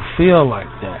do you feel like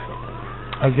that?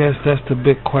 I guess that's the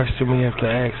big question we have to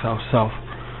ask ourselves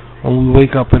when we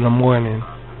wake up in the morning.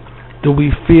 Do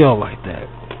we feel like that?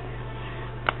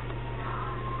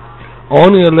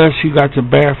 Only unless you got your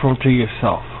bathroom to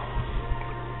yourself.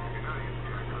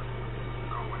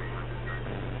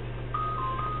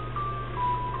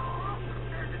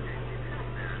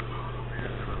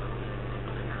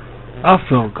 I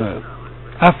feel good.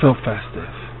 I feel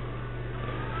festive.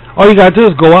 All you gotta do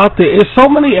is go out there. There's so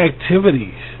many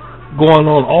activities going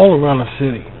on all around the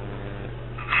city.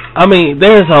 I mean,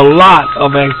 there's a lot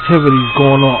of activities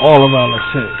going on all around the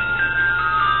city.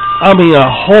 I mean, a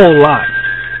whole lot.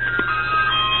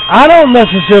 I don't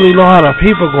necessarily know how the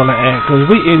people are gonna act, because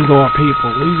we indoor people.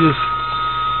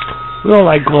 We don't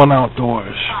like going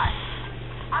outdoors.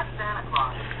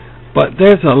 But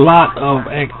there's a lot of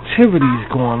activities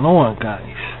going on,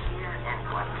 guys,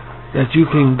 that you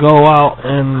can go out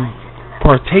and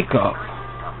partake of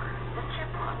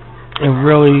and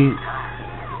really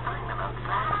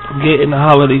get in the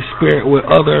holiday spirit with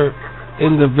other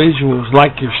individuals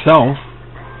like yourself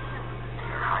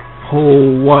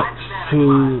who want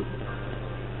to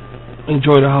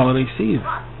enjoy the holiday season.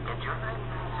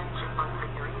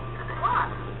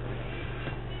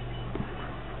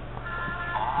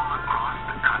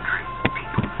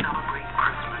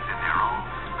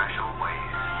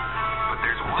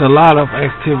 A lot of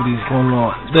activities going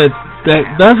on that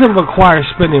doesn't require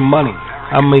spending money.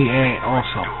 I may add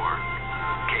also.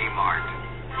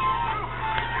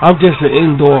 I'm just an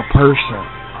indoor person.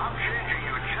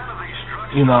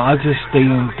 You know, I just stay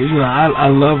in. You know,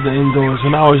 I love the indoors.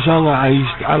 When I was younger,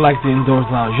 I liked the indoors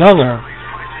when I was younger,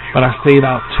 but I stayed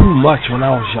out too much when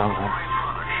I was younger.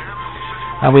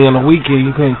 I mean, on the weekend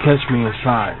you couldn't catch me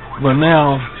inside, but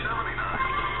now,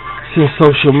 since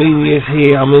social media is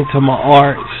here, I'm into my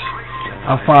arts.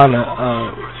 I find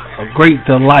a great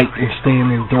delight in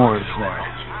staying indoors now.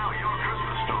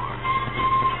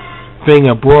 Being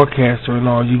a broadcaster and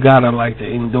all, you gotta like the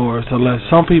indoors. Unless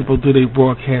some people do their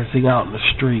broadcasting out in the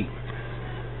street.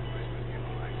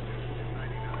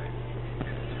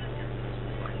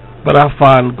 But I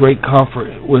find great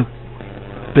comfort with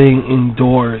being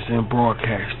indoors and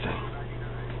broadcasting.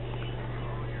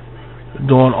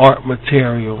 Doing art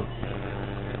material.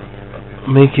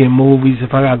 Making movies.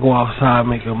 If I gotta go outside,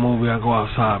 make a movie, I go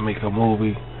outside, make a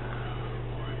movie.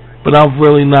 But I'm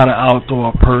really not an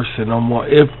outdoor person no more.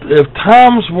 If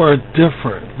times were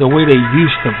different, the way they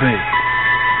used to be,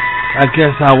 I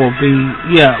guess I would be.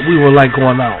 Yeah, we would like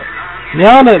going out.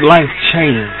 Now that life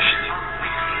changed,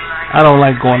 I don't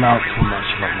like going out too much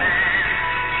no more.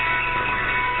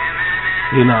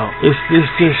 You know, it's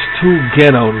just too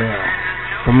ghetto now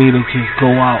for me to just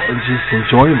go out and just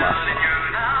enjoy myself.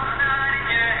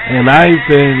 And I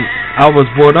was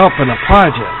brought up in a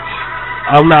project.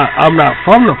 I'm not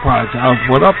from the project. I was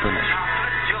brought up in it.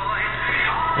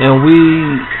 And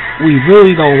we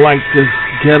really don't like this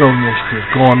ghetto-ness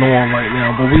that's going on right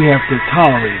now, but we have to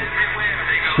tolerate it.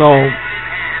 So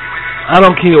I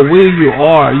don't care where you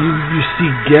are, you see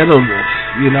ghetto-ness,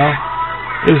 you know?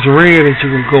 It's rare that you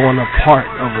can go in a part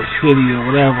of a city or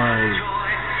whatever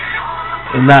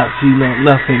and not see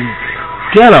nothing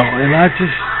ghetto. And I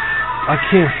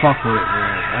can't fuck with it,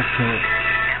 man.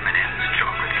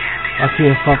 I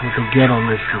can't fuck with the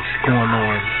ghetto-ness that's going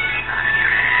on.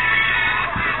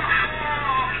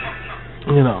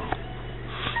 You know,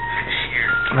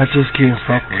 I just can't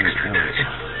fuck with it, man.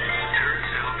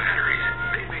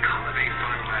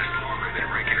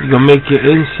 You can make your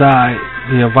inside,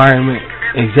 the environment,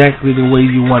 exactly the way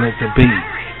you want it to be.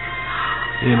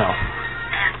 You know.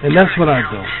 And that's what I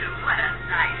do.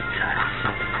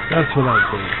 That's what I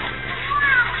do.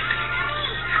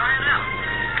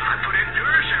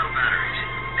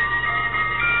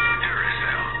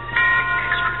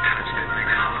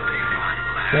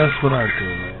 That's what I do,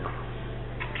 man.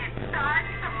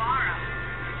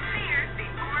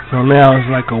 So now it's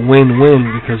like a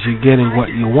win-win because you're getting what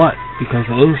you want because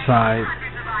the inside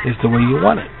is the way you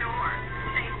want it.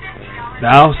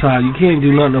 The outside, you can't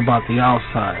do nothing about the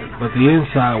outside, but the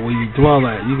inside where you dwell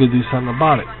at, you can do something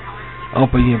about it.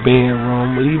 Open your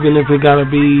bedroom, even if it gotta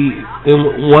be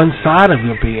in one side of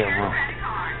your bedroom.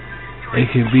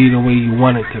 It can be the way you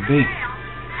want it to be.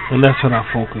 And that's what I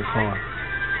focus on.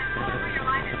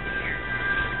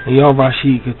 And y'all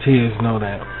Rashid Katirs know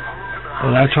that.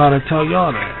 And I try to tell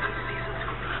y'all that.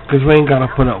 Because we ain't got to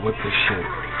put up with this shit.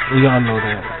 And y'all know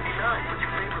that.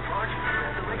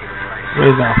 We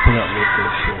ain't got to put up with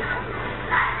this shit.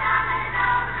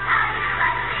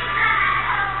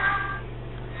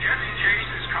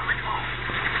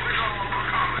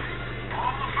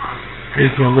 We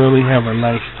can really have a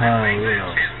nice time, you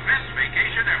know.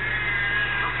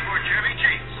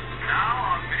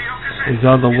 There's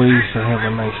other ways to have a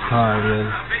nice time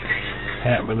than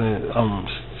having to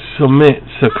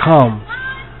succumb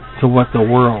to what the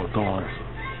world doing.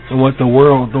 And what the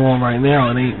world doing right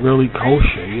now, it ain't really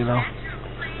kosher, you know.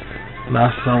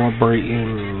 Not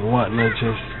celebrating and wanting to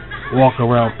just walk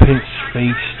around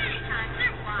pinch-faced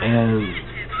and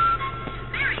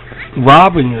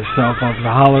robbing yourself of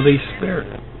the holiday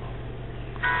spirit.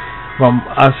 But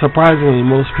surprisingly,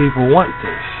 most people want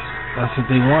this. That's what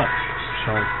they want.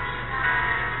 So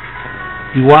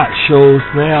you watch shows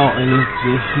now, and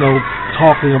there's no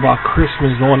talking about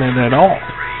Christmas on it at all.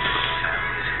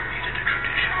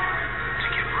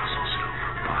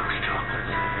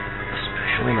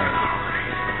 You know.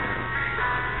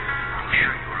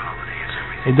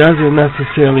 It doesn't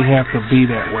necessarily have to be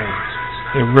that way.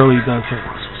 It really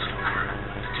doesn't.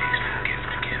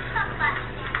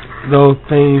 Though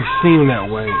things seem that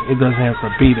way, it doesn't have to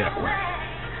be that way.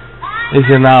 It's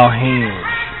in our hands.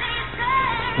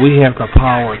 We have the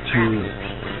power to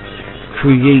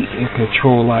create and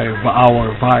control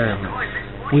our environment.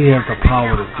 We have the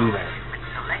power to do that.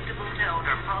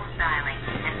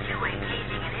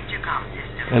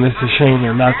 And it's a shame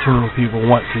that not too many people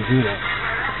want to do that.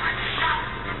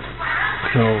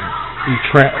 So you're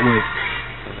trapped with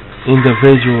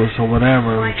individuals or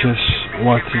whatever who just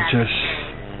want to just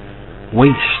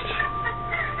waste.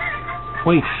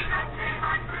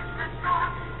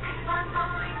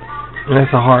 And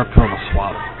that's a hard pill to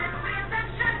swallow.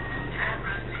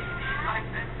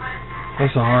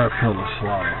 That's a hard pill to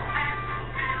swallow.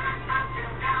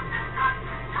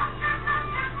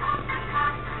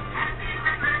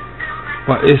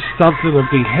 But it's something to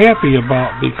be happy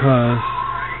about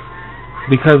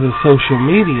because of social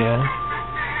media,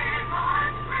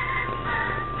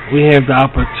 we have the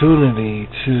opportunity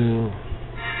to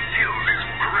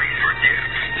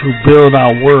build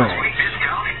our world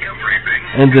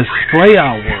and display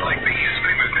our world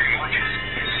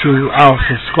to our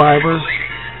subscribers.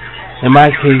 In my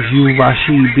case, you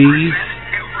Rashid B's,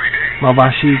 my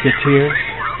Rashid Katirs.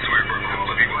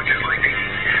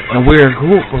 And we're a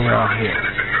group around here.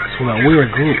 You know, we're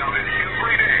a group.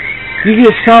 You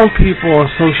get some people on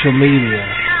social media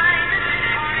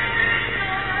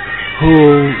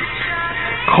who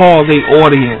call their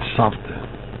audience something.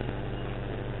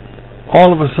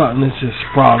 All of a sudden it's just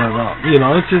sprouted up. You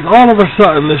know, it's just all of a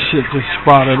sudden this shit just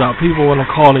sprouted up. People want to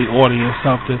call their audience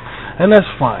something, and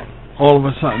that's fine. All of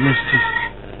a sudden it's just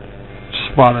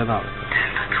sprouted up.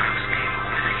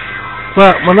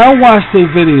 But when I watch their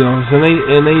videos and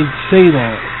they say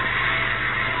that,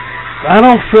 I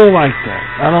don't feel like that.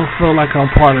 I don't feel like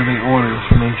I'm part of their audience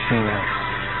when they say that.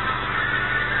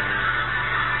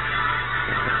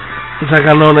 It's like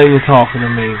I know they ain't talking to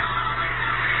me.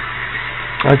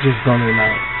 I just don't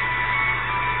know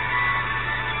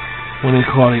when they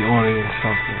call the audience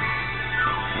something.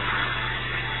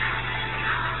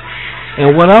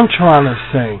 And what I'm trying to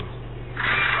say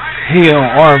here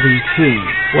on RVT,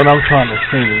 what I'm trying to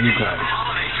say to you guys,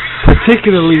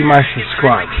 particularly my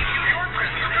subscribers,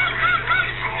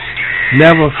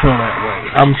 never feel that way.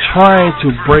 I'm trying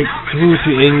to break through to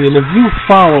you, and if you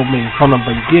follow me from the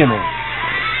beginning,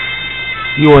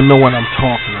 you will know what I'm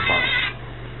talking about.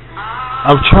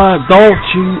 I'm trying, don't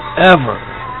you ever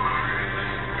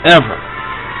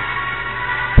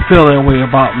feel that way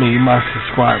about me, my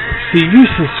subscribers. See, you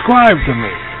subscribe to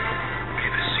me.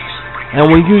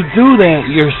 And when you do that,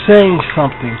 you're saying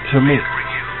something to me.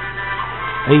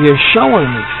 and you're showing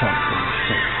me something.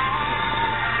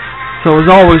 So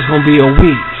it's always going to be a we.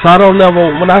 So I don't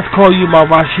never, when I call you my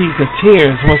Rashid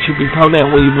Katir, once you become that,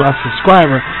 when you're my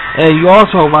subscriber, and you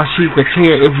also Rashid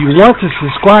Katir if you want to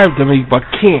subscribe to me but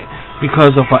can't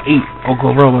because of an ape or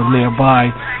gorilla nearby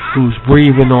who's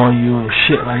breathing on you and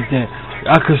shit like that.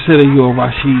 I consider you a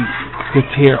Rashid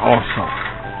Katir also,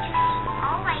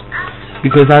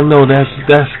 because I know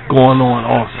that's going on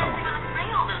also.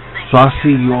 So I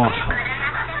see you also.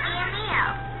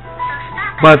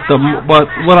 But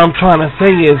what I'm trying to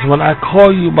say is, when I call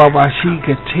you my Rashid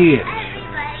Katir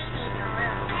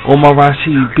or my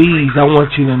Rashid B's, I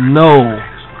want you to know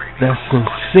that's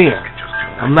sincere.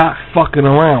 I'm not fucking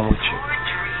around with you.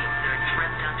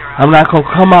 I'm not going to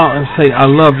come out and say I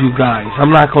love you guys. I'm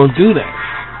not going to do that,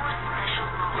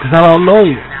 because I don't know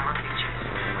you.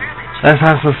 That's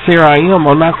how sincere I am.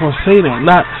 I'm not going to say that.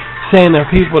 Not saying that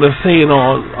people that say it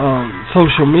on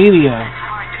social media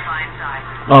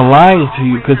are lying to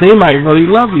you, because they might really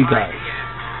love you guys.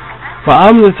 But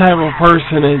I'm the type of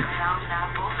person that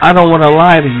I don't want to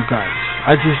lie to you guys.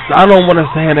 I don't want us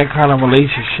to have that kind of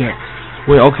relationship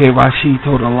where, okay, Rashid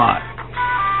told a lie,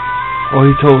 or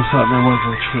he told something that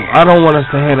wasn't true. I don't want us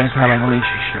to have that kind of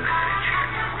relationship.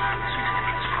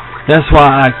 That's why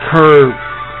I curbed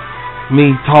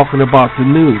me talking about the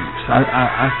news.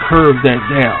 I curbed that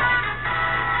down,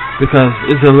 because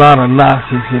there's a lot of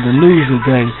nonsense in the news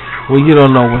today where you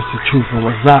don't know what's the truth and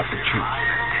what's not the truth.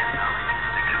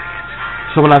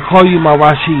 So when I call you my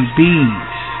Rashid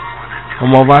B's or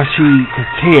my Rashid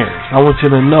Katirs, I want you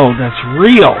to know that's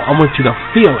real. I want you to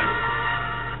feel it.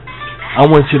 I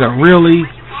want you to really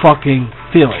fucking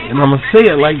feel it. And I'm going to say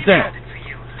it like that.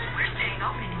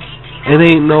 It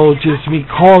ain't no just me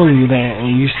calling you that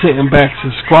and you sitting back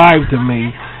subscribed to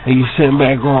me and you sitting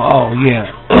back going, oh yeah,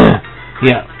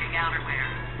 yeah,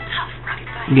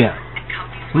 yeah.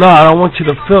 No, I don't want you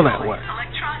to feel that way.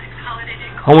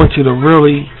 I want you to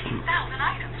really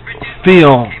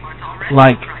feel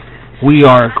like we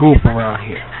are a group around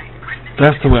here.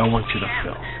 That's the way I want you to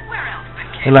feel.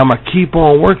 And I'm going to keep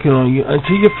on working on you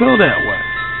until you feel that way.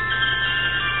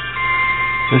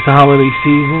 It's the holiday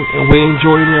season, and we're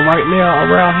enjoying it right now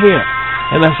around here.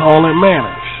 And that's all that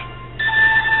matters.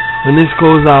 And this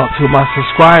goes out to my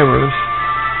subscribers,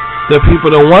 the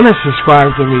people that want to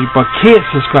subscribe to me but can't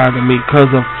subscribe to me because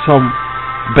of some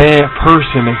bad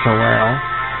person that's around,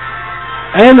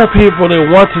 and the people that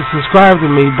want to subscribe to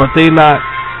me but they're not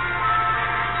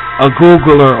a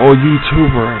Googler or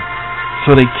YouTuber,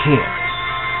 so they can't,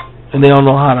 and they don't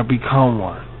know how to become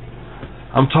one.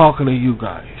 I'm talking to you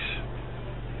guys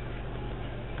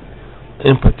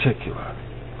in particular.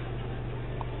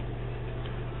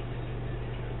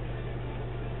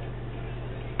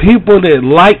 People that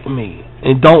like me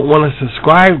and don't want to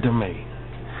subscribe to me,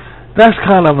 that's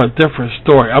kind of a different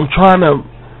story. I'm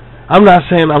not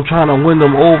saying I'm trying to win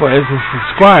them over as a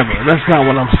subscriber. That's not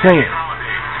what I'm saying.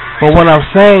 But what I'm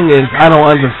saying is I don't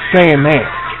understand that.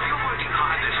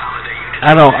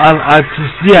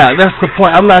 That's the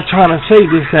point. I'm not trying to say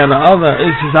this, that, or the other.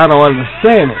 It's just I don't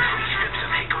understand it.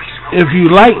 If you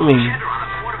like me,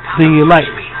 then you like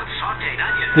me.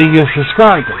 Then you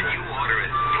subscribe to me.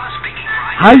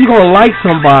 How you gonna like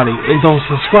somebody and don't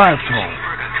subscribe to them?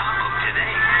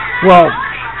 Well,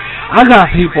 I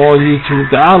got people on YouTube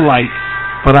that I like,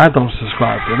 but I don't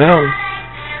subscribe to them.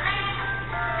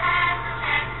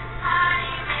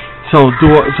 So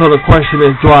the question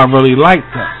is, do I really like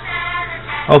them?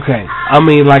 Okay, I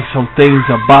mean like some things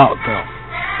about them,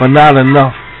 but not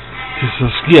enough to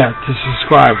subscribe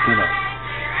to them.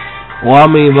 Or I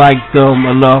mean like them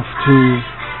enough to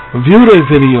view their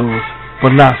videos,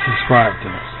 but not subscribe to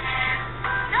them.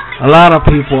 A lot of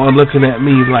people are looking at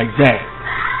me like that.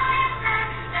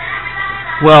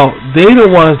 Well, they the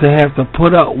ones that have to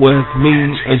put up with me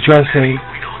addressing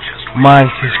my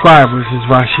subscribers as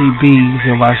Rashid B's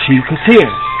and Rashid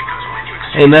Katirs.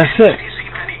 And that's it.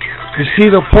 You see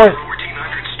the point?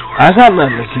 I got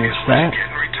nothing against that.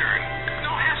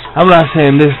 I'm not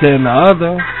saying this, that, and the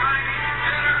other.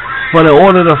 But in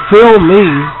order to feel me,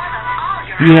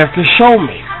 you have to show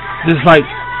me. Just like,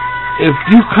 if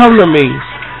you come to me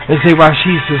and say,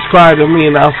 Rashid, subscribe to me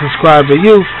and I'll subscribe to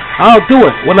you, I'll do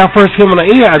it. When I first came on the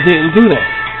air, I didn't do that.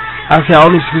 I said I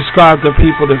only subscribe to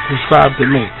people that subscribe to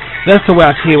me. That's the way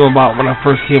I came about when I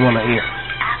first came on the air.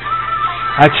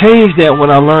 I changed that when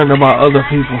I learned about other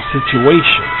people's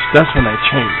situations. That's when I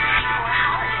changed.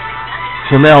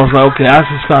 So now it's like, okay, I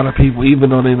subscribe to people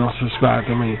even though they don't subscribe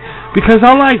to me, because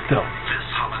I like them.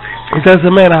 It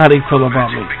doesn't matter how they feel about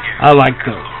me. I like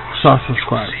them. So I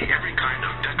subscribe to them.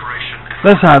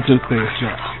 That's how I do things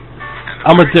now.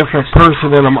 I'm a different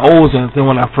person and I'm older than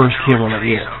when I first came on the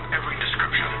air.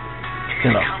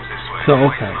 You know. So,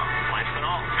 okay.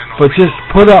 But just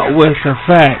put up with the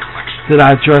fact that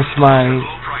I dress my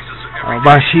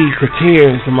Rashid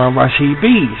Katirs and my Rashid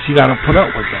B's. You gotta put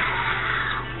up with that.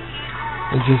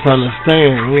 And just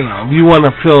understand, you know, if you want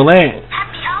to feel that,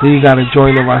 then you gotta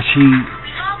join the Rashid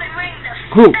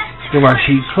group, the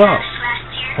Rashid Club.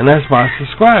 And that's by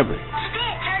subscribing.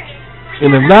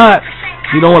 And if not,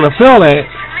 you don't want to feel that,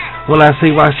 when I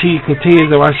say Rashid Katirs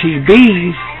and Rashid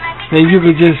B's, then you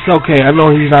could just, okay, I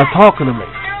know he's not talking to me.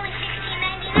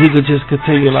 You could just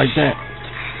continue like that.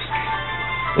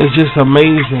 It's just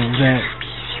amazing that,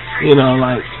 you know,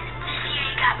 like,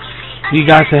 you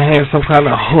got to have some kind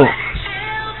of hook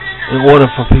in order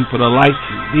for people to like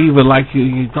you. They either like you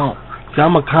or you don't. See,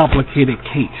 I'm a complicated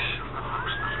case.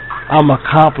 I'm a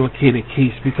complicated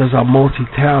case because I'm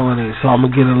multi-talented, so I'm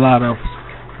going to get a lot of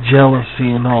jealousy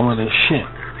and all of this shit.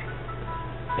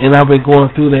 And I've been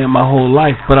going through that my whole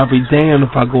life, but I'll be damned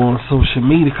if I go on social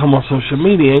media, come on social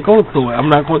media and go through it. I'm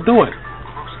not going to do it.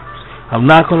 I'm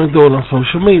not going to do it on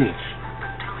social media.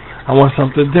 I want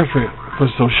something different for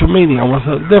social media. I want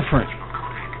something different.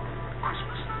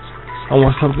 I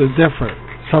want something different.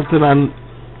 Something I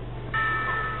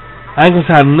ain't going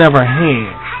to say I never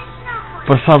had,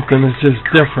 but something that's just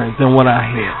different than what I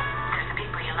had.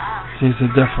 See, it's a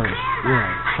difference.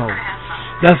 Yeah, so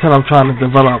that's what I'm trying to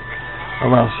develop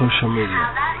around social media.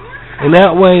 And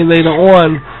that way, later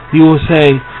on, you will say,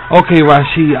 okay,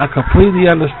 Rashid, I completely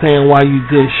understand why you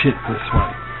did shit this way.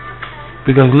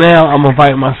 Because now I'm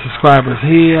inviting my subscribers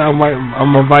here, I'm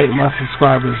inviting my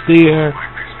subscribers there.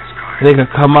 They can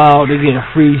come out, they get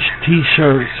free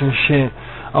t-shirts and shit.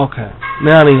 Okay,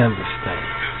 now they understand.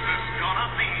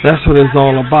 That's what it's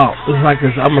all about. It's like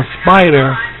I'm a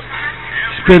spider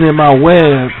spinning my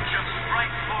web,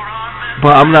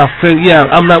 but we're not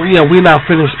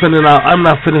finished spinning out. I'm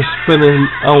not finished spinning.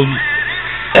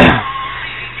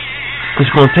 It's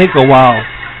going to take a while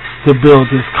to build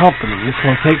this company. It's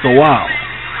going to take a while.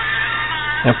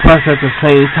 And plus, at the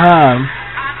same time,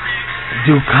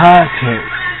 do content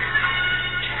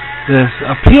that's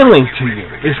appealing to you.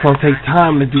 It's going to take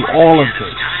time to do all of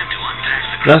this.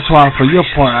 That's why, for your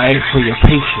part, I ask for your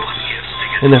patience.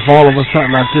 And if all of a sudden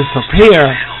I disappear,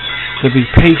 to be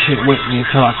patient with me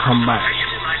until I come back.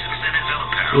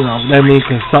 You know, that means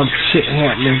there's some shit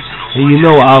happening, and you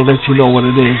know I'll let you know what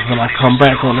it is when I come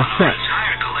back on the set.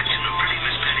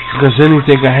 Because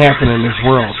anything can happen in this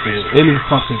world, dude. Any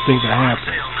fucking thing can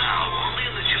happen.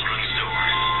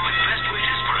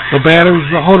 The batteries,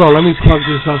 hold on, let me plug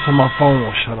this up so my phone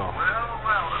won't shut off.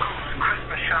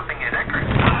 Christmas shopping at Eckerd.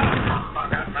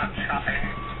 That's not shopping.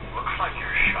 Looks like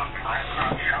you're shopping. I'm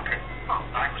not shopping.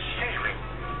 I'm saving.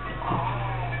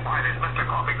 Why, this Mr.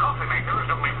 Coffee Maker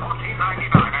is only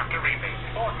 $14.99 after rebate.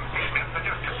 Orton payments are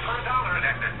just $1,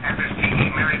 and this TV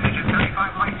Mary Midget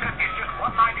 35 light set is just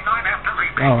 $1.99 after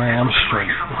rebate. Oh, man, I'm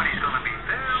straight. Somebody's going to be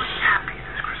very happy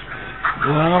this Christmas.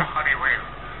 Well, Somebody will.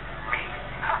 Me.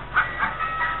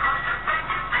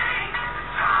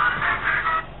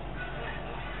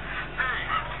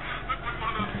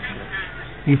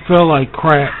 you feel like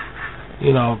crap,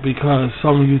 you know, because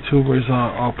some YouTubers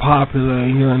are popular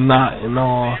and you're not and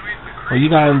all. Well, you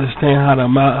gotta understand how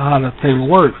the thing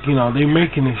works. You know, they're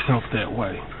making themselves that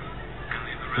way.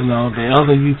 You know, the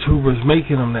other YouTubers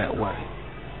making them that way.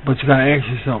 But you gotta ask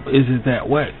yourself, is it that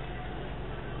way?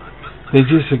 They're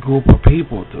just a group of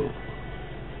people, dude.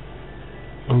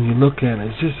 When you look at it,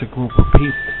 it's just a group of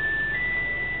people.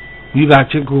 You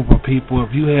got your group of people.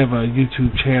 If you have a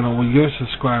YouTube channel with your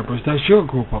subscribers, that's your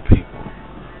group of people.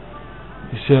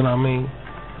 You see what I mean?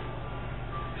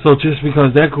 So just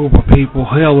because that group of people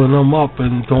hailing them up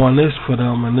and doing this for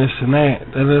them and this and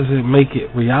that doesn't make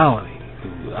it reality.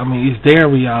 I mean, it's their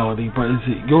reality, but is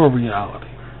it your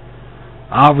reality?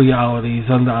 Our reality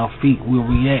is under our feet where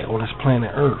we at on this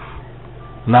planet Earth.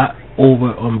 Not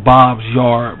over on Bob's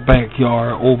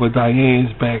backyard, over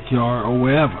Diane's backyard, or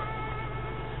wherever.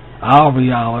 Our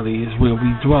reality is where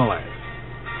we dwell at.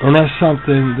 And that's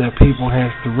something that people have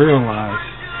to realize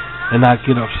and not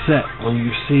get upset when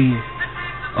you see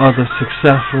other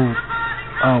successful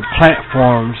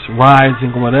platforms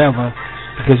rising or whatever,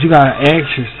 because you got to ask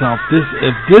yourself,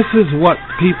 if this is what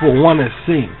people want to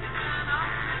see,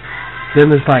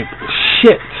 then it's like,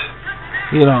 shit.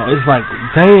 You know, it's like,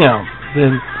 damn.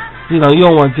 Then, you know, you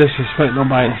don't want to disrespect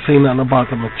nobody and say nothing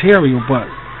about the material, but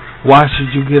why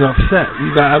should you get upset?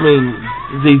 I mean,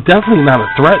 they definitely not a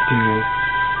threat to you.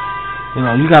 You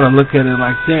know, you got to look at it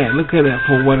like that. Look at it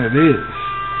for what it is.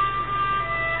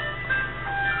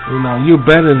 You know, you're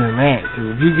better than that,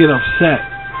 dude. If you get upset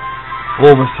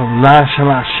over some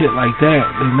nonchalant shit like that,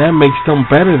 then that makes them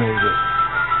better than you.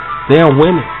 They're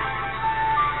winning.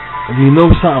 If you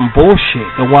know something bullshit,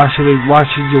 then why should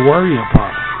you worry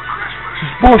about it?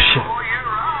 It's bullshit.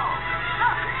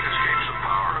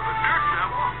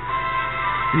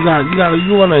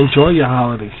 You want to enjoy your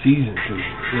holiday season, dude.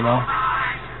 You know,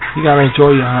 you gotta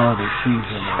enjoy your holiday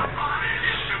season, man.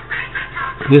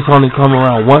 This only come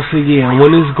around once a year, and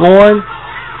when it's gone,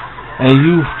 and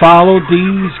you follow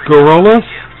these gorillas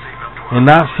and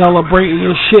not celebrating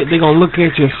your shit, they gonna look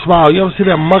at you and smile. You ever see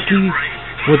that monkey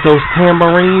with those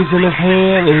tambourines in his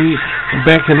hand, and he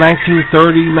back in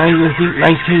 1930,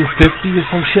 1950 or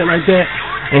some shit like that,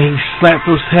 and he slapped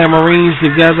those tambourines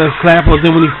together, slap them,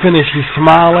 then when he finished, he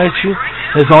smile at you.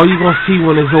 That's all you gonna see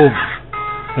when it's over.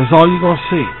 That's all you gonna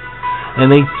see. And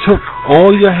they took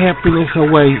all your happiness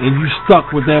away, and you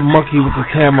stuck with that monkey with the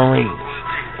tambourines.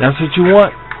 That's what you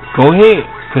want? Go ahead,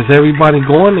 because everybody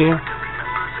going there.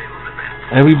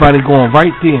 Everybody going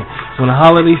right there. When the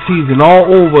holiday season all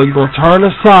over, you're going to turn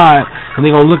aside, and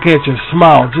they're going to look at you and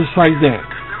smile just like that.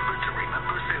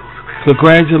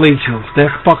 Congratulations,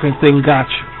 that fucking thing got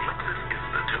you.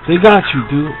 They got you,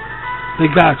 dude. They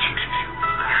got you.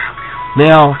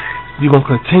 Now, you're going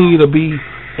to continue to be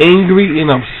angry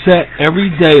and upset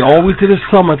every day, all the way to the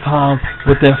summertime,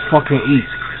 with that fucking eat.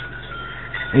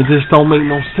 It just don't make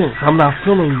no sense. I'm not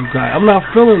feeling you guys. I'm not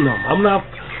feeling them. I'm not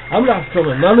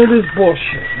feeling none of this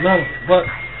bullshit. None of it. But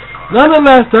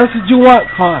nonetheless, that's what you want.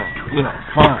 Fine. You know,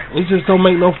 fine. It just don't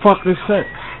make no fucking sense.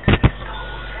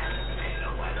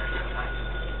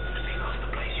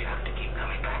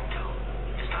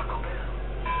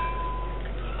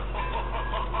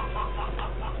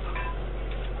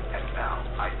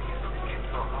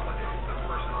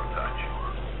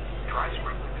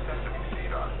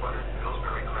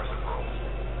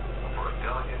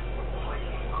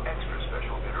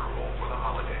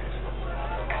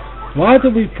 Why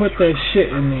did we put that shit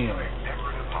in there?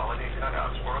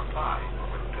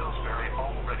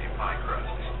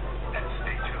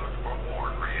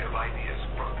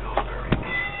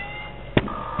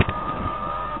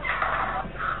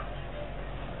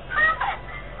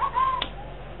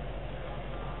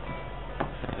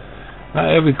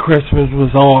 Not every Christmas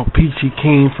was all peachy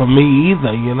keen for me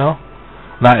either, you know.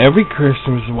 Not every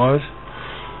Christmas was.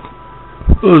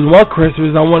 It was one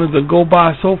Christmas I wanted to go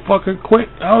by so fucking quick.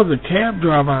 I was a cab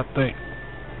driver, I think.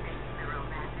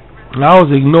 And I was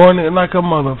ignoring it like a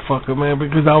motherfucker, man,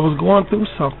 because I was going through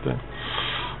something.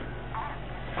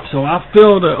 So I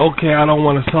feel that, okay, I don't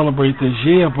want to celebrate this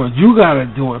year, but you got to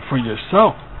do it for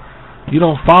yourself. You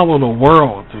don't follow the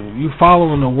world, dude. You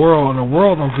following the world, and the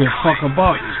world don't give a fuck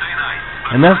about you.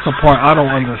 And that's the part I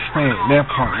don't understand, that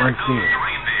part right there.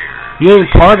 You ain't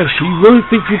part of shit. You really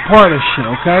think you part of shit,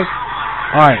 okay?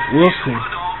 Alright, we'll see.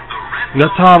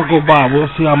 Let time go by. We'll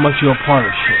see how much you're a part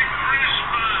of shit.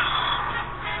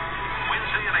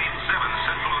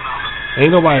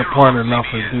 Ain't nobody a part of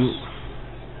nothing, dude.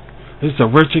 It's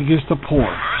the rich against the poor.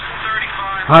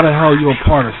 How the hell you a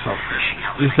part of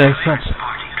something? It's that simple.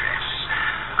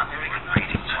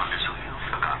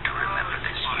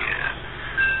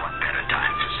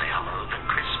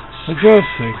 But you'll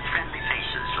see.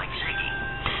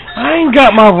 I ain't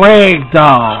got my rag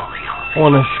doll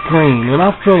on the screen, and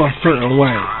I feel a certain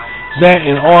way. That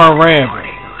and R Rabbit.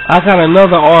 I got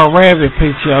another R Rabbit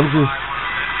picture. I'm just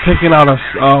picking out a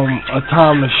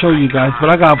time to show you guys.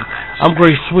 But I'm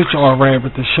going to switch R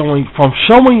Rabbit to showing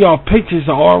y'all pictures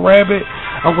of R Rabbit.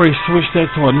 I'm going to switch that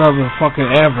to another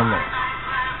fucking avenue.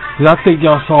 Cause I think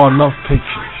y'all saw enough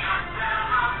pictures.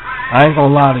 I ain't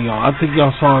gonna lie to y'all. I think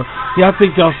y'all saw. Yeah, I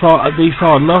think they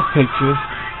saw enough pictures.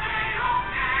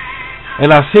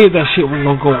 And I said that shit was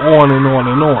going to go on and on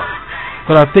and on.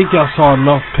 But I think y'all saw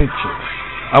enough pictures.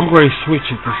 I'm going to switch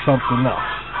it to something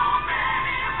else.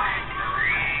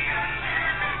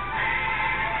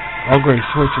 I'm going to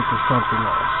switch it to something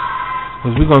else.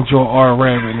 Because we're going to draw R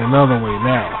Rabbit in another way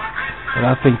now. And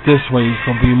I think this way is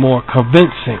going to be more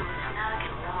convincing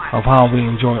of how we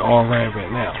enjoy R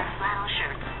Rabbit now.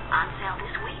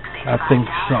 I think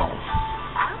so.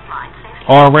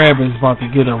 R Rabbit is about to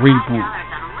get a reboot.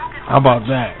 How about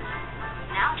that?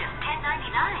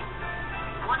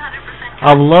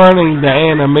 I'm learning the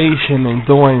animation and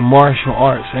doing martial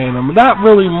arts not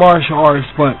really martial arts,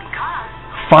 but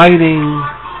fighting.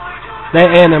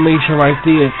 That animation right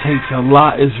there takes a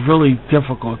lot. It's really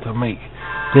difficult to make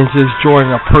than just drawing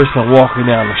a person walking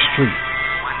down the street.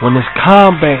 When it's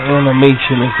combat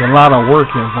animation, it's a lot of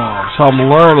work involved. So I'm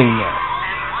learning that.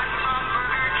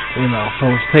 You know, so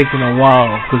it's taking a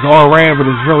while, because R Rabbit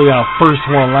is really our first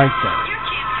one like that.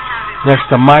 next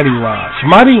to Mighty Raj.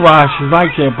 Mighty Raj is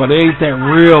like that, but it ain't that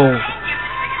real.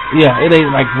 Yeah, it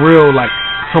ain't like real, like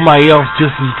somebody else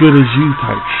just as good as you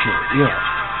type shit. Yeah.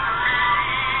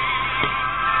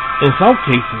 In some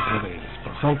cases it is,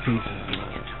 but some cases it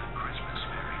isn't.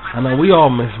 I know we all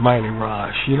miss Mighty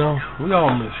Raj, you know? We all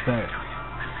miss that.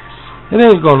 It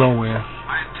ain't go nowhere.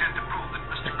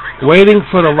 Waiting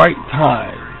for the right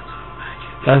time.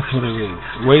 That's what it is.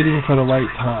 Waiting for the right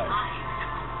time.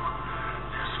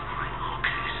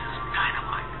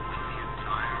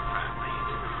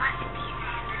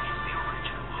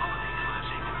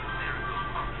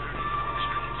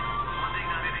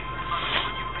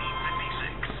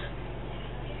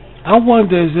 I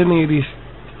wonder if any of these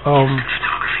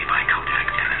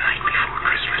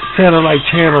satellite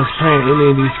channels playing any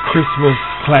of these Christmas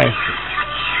classics.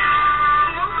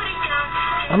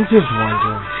 I'm just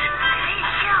wondering.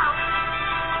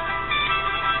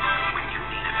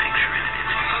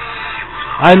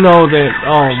 I know that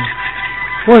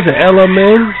what is it,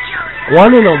 LMN?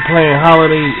 One of them playing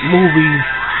holiday movies.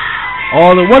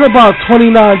 What about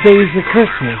 29 Days of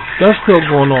Christmas? That's still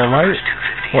going on, right?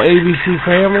 On ABC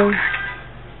Family?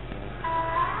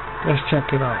 Let's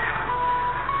check it out.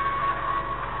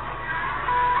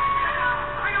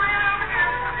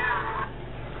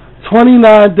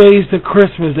 "29 Days to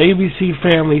Christmas," ABC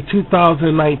Family,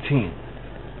 2019.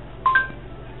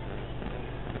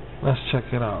 Let's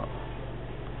check it out.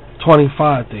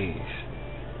 25 days.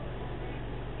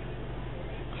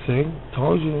 See?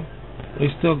 Told you. They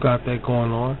still got that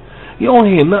going on. You don't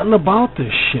hear nothing about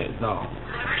this shit, though.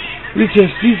 You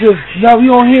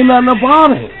don't hear nothing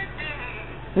about it.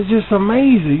 It's just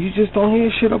amazing. You just don't hear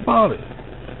shit about it.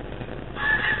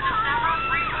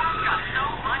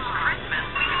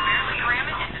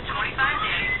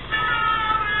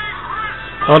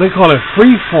 Oh, they call it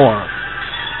Freeform.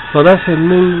 So that's a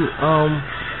new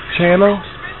channel.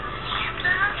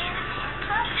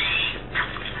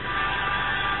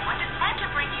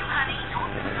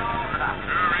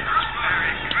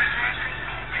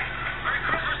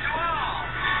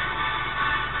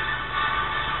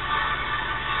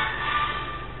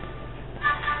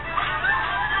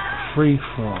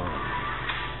 Freeform.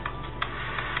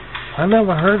 I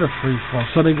never heard of Freeform.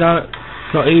 So they got it.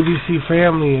 So ABC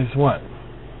Family is what?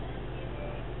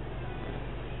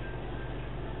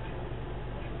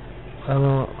 I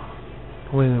don't.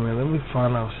 Wait a minute. Let me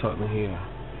find out something here.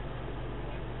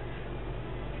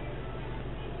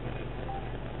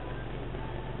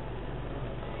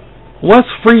 What's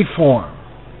Freeform?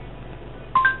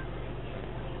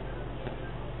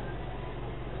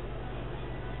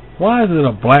 Why is it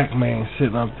a black man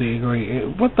sitting up there?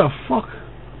 What the fuck?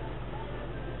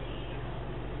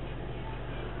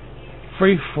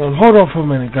 Freeform. Hold on for a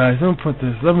minute, guys. Let me put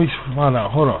this. Let me find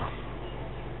out. Hold on.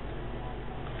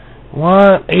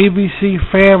 What? ABC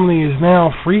Family is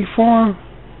now Freeform?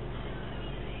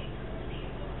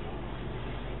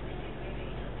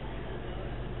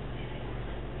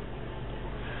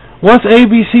 What's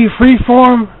ABC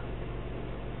Freeform?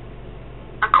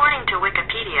 According to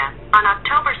Wikipedia, on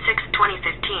October 6,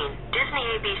 2015, Disney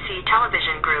ABC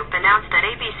Television Group announced that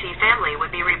ABC Family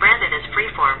would be rebranded as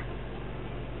Freeform.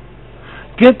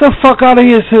 Get the fuck out of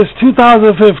here since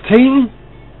 2015?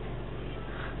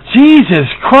 Jesus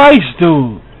Christ,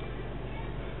 dude.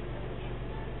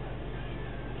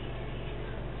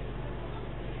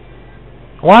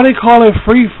 Why they call it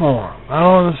Freeform? I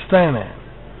don't understand that.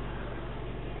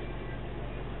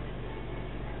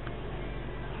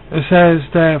 It says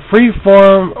that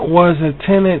Freeform was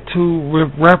intended to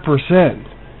represent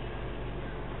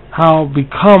how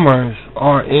becomers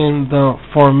are in the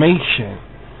formation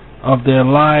of their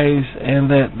lives, and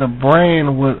that the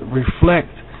brand would reflect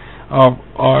a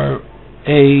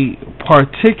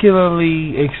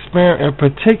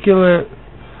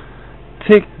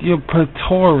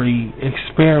participatory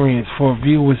experience for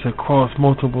viewers across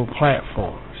multiple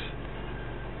platforms.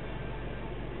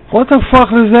 What the fuck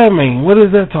does that mean? What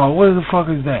is that talk? What the fuck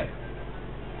is that?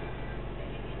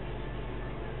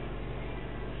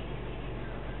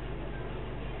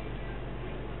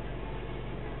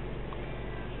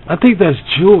 I think that's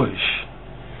Jewish.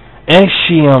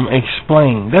 Axiom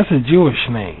explained. That's a Jewish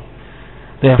name.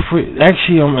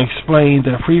 Axiom explained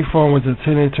that Freeform was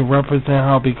intended to represent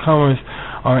how becomers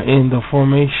are in the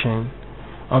formation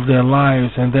of their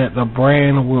lives, and that the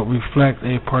brand will reflect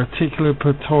a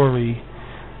participatory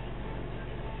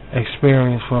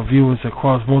experience for viewers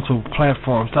across multiple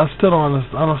platforms. I still don't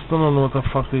know what the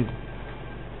fuck they.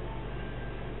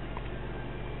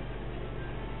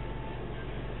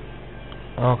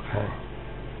 Okay.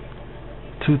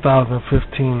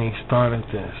 2015 they started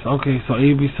this. Okay, so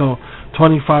ABC, so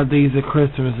 25 Days of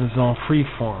Christmas is on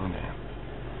Freeform then.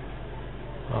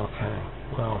 Okay,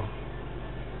 well.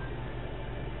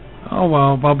 Oh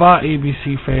well, bye-bye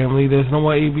ABC Family. There's no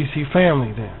more ABC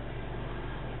Family then.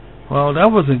 Well,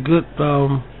 that was a good,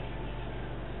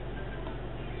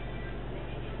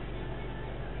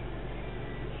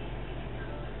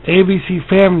 ABC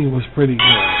Family was pretty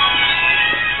good.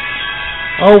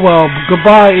 Oh well,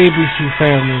 goodbye ABC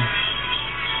Family.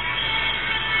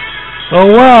 Oh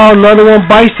well, another one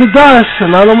bites the dust.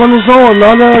 Another one is on.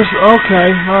 Another,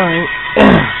 okay, alright.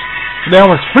 That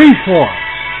was Freeform.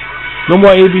 No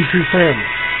more ABC Family.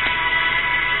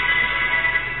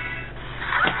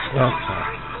 Okay.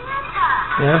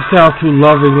 Yeah, that sounds too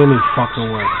loving any fucking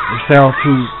way. It sounds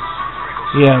too,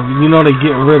 yeah, you know they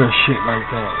get rid of shit like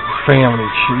that. Family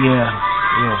shit, yeah.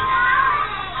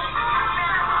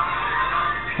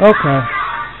 Okay.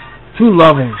 Too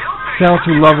loving. Sounds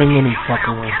too loving any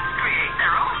fucking way.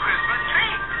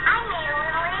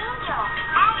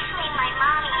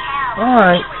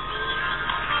 Alright.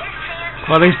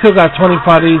 Well, they still got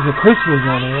 25 Days of Christmas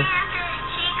on there.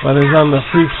 But it's on the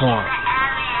Freeform.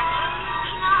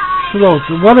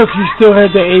 So what if you still had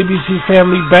the ABC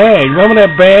Family bag? Remember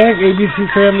that bag?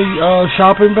 ABC Family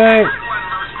shopping bag?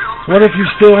 What if you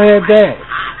still had that?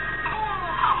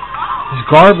 It's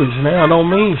garbage now. I don't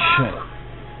mean shit.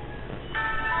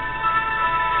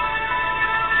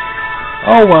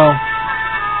 Oh well.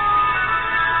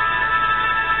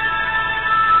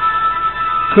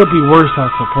 Could be worse, I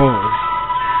suppose.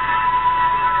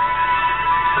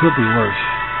 Could be worse.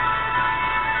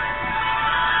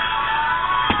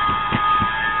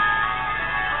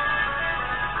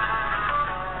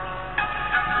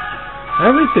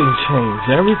 Everything's changed.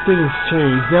 Everything's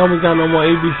changed. Now we got no more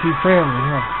ABC Family,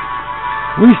 huh?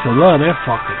 We used to love that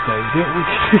fucking thing, didn't we?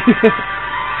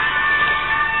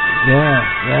 Yeah,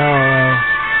 now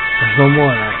there's no more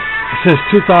of that. Since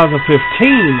 2015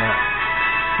 now.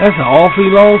 That's an awfully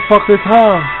long fucking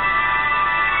time.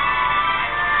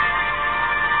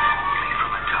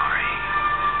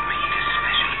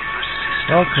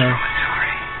 Okay.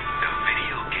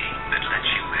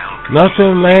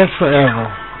 Nothing lasts forever.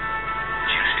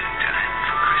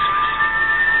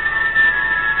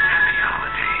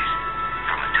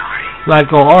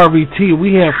 Like on RBT,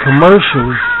 we have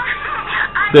commercials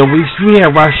that we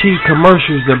have Rashid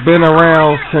commercials that been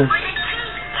around since,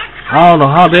 I don't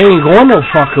know how, they ain't going no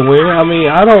fucking where. I mean,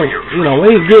 I don't, we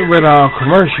ain't get rid of our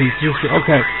commercials. Just,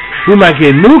 okay, we might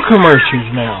get new commercials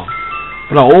now,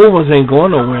 but our old ones ain't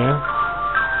going nowhere.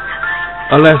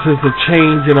 Unless it's a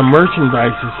change in a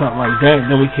merchandise or something like that,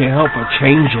 then we can't help but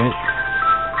change it.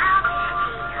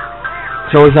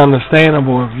 So it's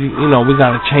understandable if we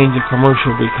got to change a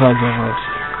commercial because of a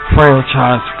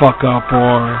franchise fuck up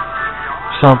or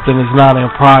something is not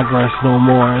in progress no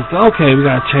more. It's okay, we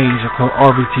got to change a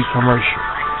RBT commercial.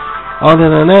 Other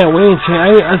than that, we ain't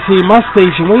changing. I see my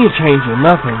station, we ain't changing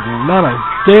nothing, dude. Not a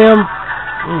damn.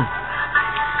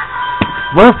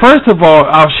 Well, first of all,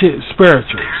 our shit is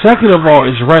spiritual. Second of all,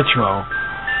 it's retro,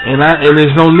 and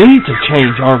there's no need to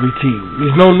change RBT.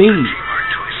 There's no need.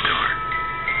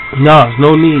 No, there's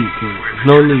no need. There's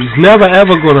no need. It's never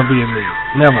ever gonna be a need.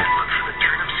 Never.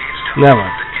 Never.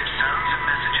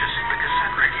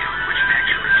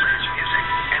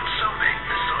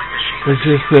 It's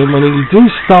just that when you do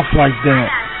stuff like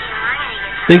that,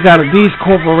 these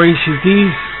corporations,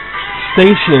 these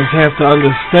stations have to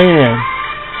understand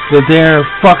that they're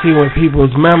fucking with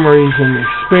people's memories and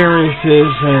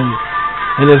experiences,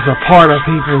 and it's a part of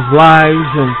people's lives,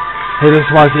 and they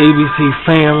just watch ABC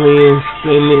Family, and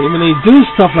when they do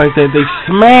stuff like that, they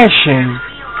smashing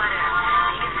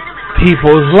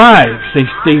people's lives.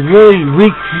 They really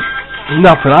wreak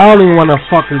nothing. I don't even want to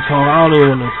fucking talk. I don't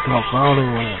even want to talk. I don't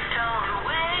even want to.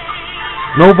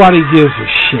 Nobody gives a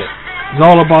shit. It's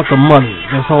all about the money.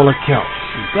 That's all that counts.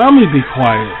 Let me be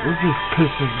quiet. It just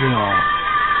pisses me off.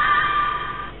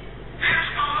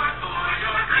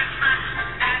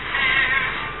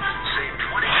 Save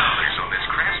 $20 on this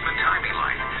Craftsman timing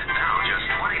light. Now just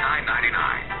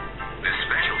 $29.99. This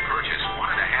special purchase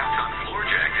 1.5-ton floor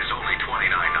jack is only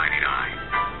 $29.99.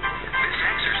 This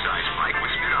exercise bike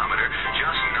with speedometer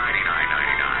just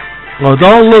 $99.99. Well,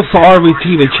 don't look for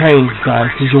RBT to change, guys,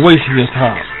 because you're wasting your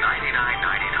time.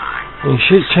 And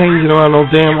shit changing around no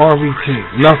damn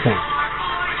RBT. Nothing.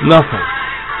 Nothing.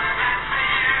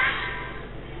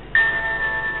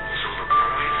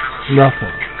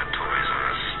 Nothing.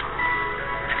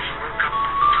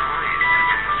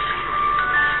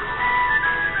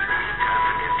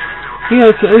 Yeah,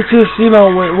 it's just, when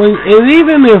and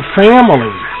even in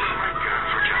families,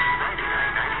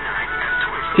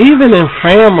 Even in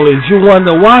families, you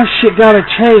wonder why shit gotta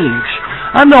change.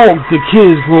 I know the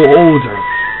kids grow older.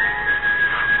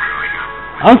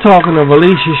 I'm talking a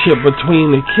relationship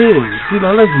between the kids. You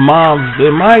know, that's moms.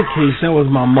 In my case, that was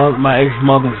my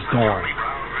ex-mother's daughter.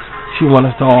 She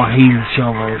wanted us to all hate each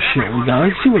other and shit.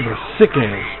 She was a sick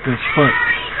ass bitch.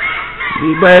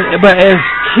 But as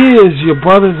kids, your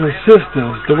brothers and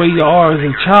sisters, the way you are as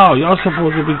a child, y'all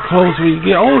supposed to be close when you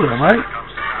get older, right?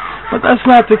 But that's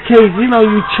not the case. You know,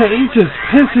 it just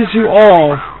pisses you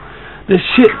off. The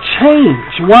shit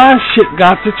changed. Why shit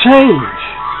got to change?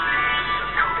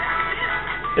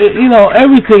 You know,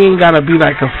 everything ain't gotta be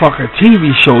like a fucking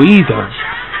TV show either.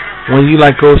 When you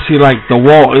like go see like the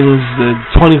Waltons, the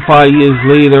 25 years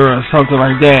later or something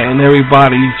like that, and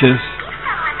everybody's just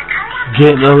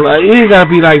getting it ain't gotta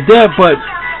be like that, but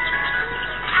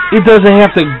it doesn't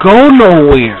have to go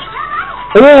nowhere.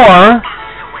 Or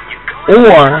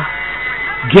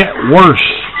get worse.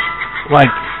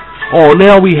 Like, oh,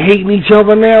 now we hating each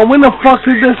other now? When the fuck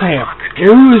did this happen?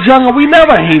 When we was younger, we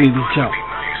never hated each other.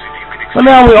 But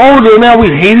now we're older, now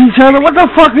we hate each other? What the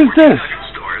fuck is this?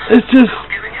 It's just,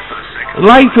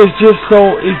 life is just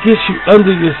so, it gets you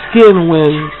under your skin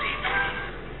when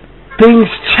things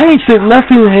change. That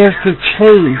nothing has to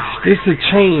change. It's a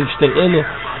change thing.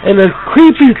 And the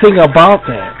creepy thing about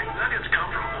that,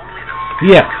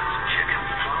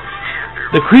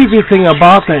 the creepy thing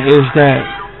about that is that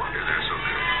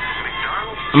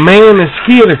man is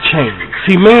scared of change.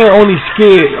 See, man only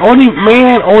fears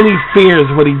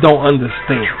what he don't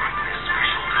understand.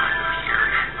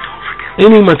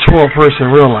 Any mature person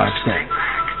realizes that.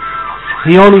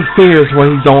 He only fears what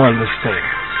he don't understand.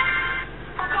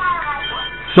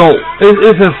 So,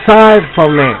 it's aside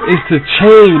from that. It's the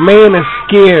change. Man is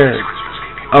scared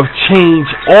of change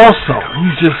also.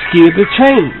 He's just scared to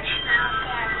change.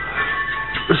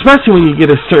 Especially when you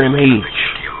get a certain age.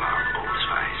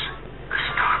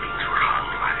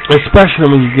 Especially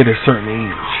when you get a certain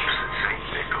age.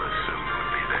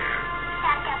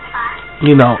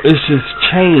 You know, it's just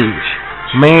change.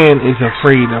 Man is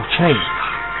afraid of change.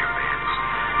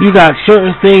 You got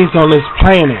certain things on this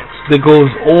planet that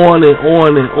goes on and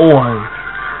on and on.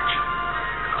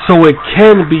 So it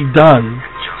can be done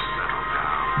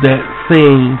that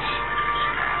things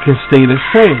can stay the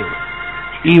same.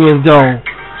 Even though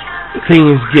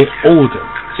things get older,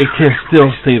 it can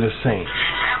still stay the same.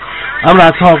 I'm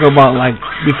not talking about like,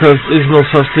 because there's no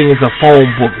such thing as a phone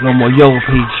book no more, yellow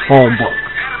page phone book.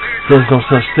 There's no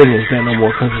such thing as that no more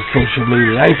because of social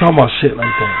media. I ain't talking about shit like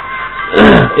that.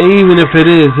 Even if it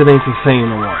is, it ain't the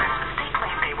same no more.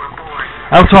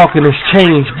 I'm talking this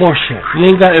change bullshit.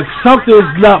 You ain't got, if something is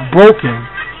not broken,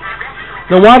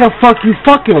 then why the fuck you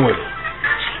fucking with it?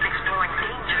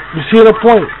 You see the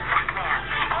point?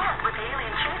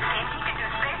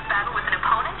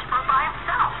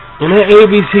 In that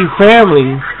ABC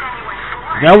family,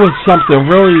 that was something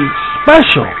really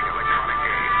special.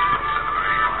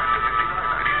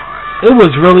 It was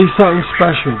really something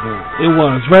special, dude. It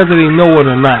was. Whether they know it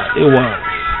or not, it was.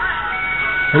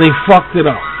 And they fucked it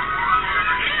up.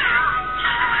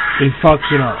 They fucked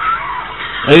it up.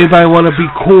 Everybody want to be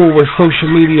cool with social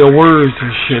media words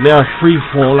and shit. Now it's free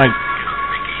fall. Like,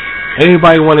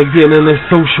 everybody want to get in this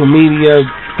social media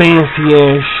fancy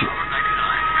ass shit.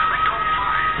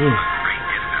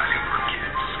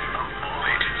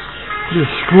 You just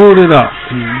screwed it up,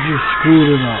 dude. You just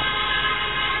screwed it up.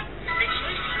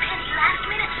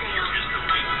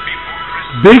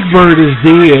 Big Bird is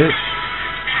dead.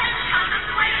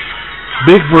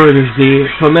 Big Bird is dead.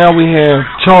 So now we have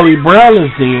Charlie Brown is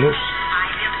dead.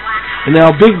 And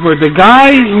now Big Bird, the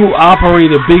guy who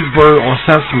operated Big Bird on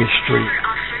Sesame Street,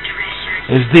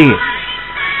 is dead.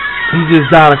 He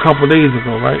just died a couple days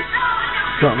ago, right?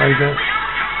 Something like that.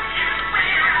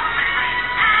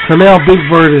 So now Big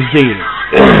Bird is dead.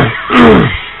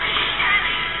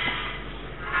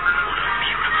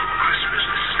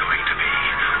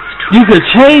 You could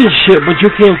change shit, but you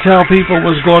can't tell people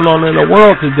what's going on in the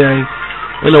world today,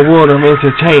 in the world of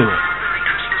entertainment.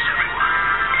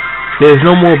 There's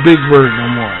no more Big Bird no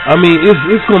more. I mean,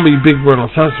 it's going to be Big Bird on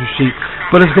Sesame Street,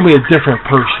 but it's going to be a different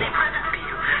person.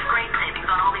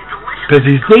 Because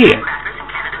he's dead.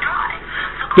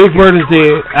 Big Bird is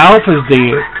dead. Alf is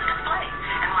dead.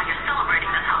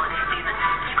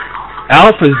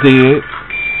 Alf is dead.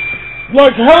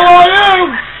 Like, hell I am!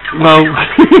 Well,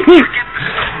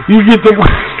 you get the...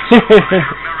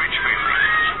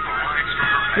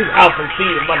 Alpha C,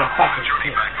 the motherfucker.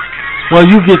 Well,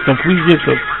 we get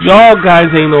the... Y'all guys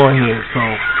ain't on here, so...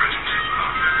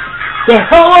 The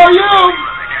hell are you?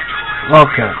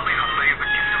 Okay.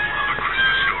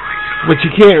 But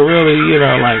you can't really, you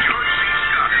know, like...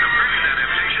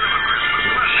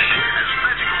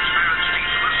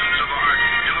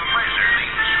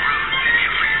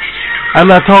 I'm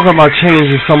not talking about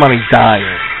change if somebody's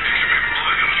dying.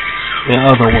 In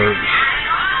other words.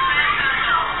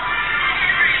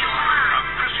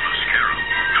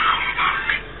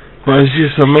 But it's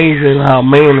just amazing how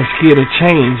man is scared of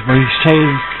change, but he's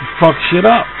changed to fuck shit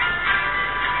up.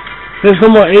 There's no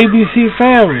more ABC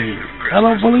Family. I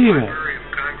don't believe it.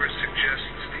 Congress suggests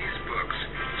these books,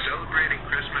 Celebrating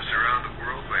Christmas Around the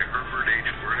World by Herbert H.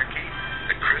 Wernicke,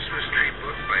 The Christmas Tree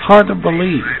Book by Hard to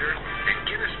believe. Snyder, and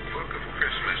Guinness Book of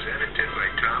Christmas, edited by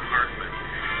Tom Hartman.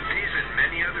 These and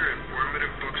many other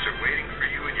informative books are waiting for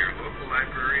you in your local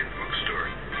library and bookstore.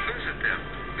 Visit them.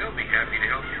 They'll be happy to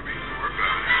help you read more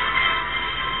about it.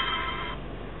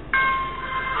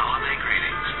 Holiday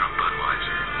greetings from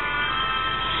Budweiser.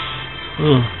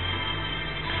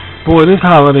 Boy, this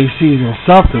holiday season is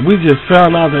something. We just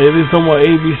found out that there's no more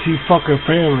ABC fucking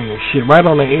Family and shit right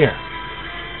on the air.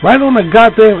 Right on the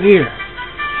goddamn air.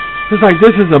 It's like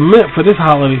this is a myth for this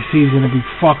holiday season to be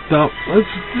fucked up. What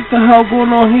the hell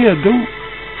going on here, dude?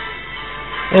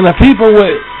 And the people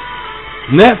with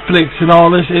Netflix and all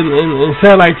this and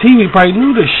satellite TV probably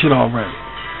knew this shit already.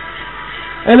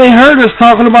 And they heard us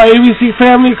talking about ABC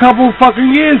Family a couple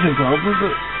fucking years ago.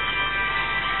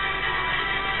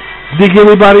 Think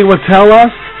anybody would tell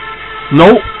us?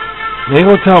 Nope. They ain't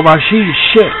gonna tell about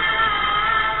shit.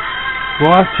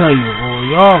 Well, I tell you, boy,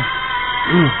 y'all.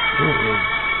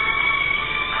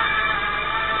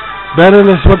 Better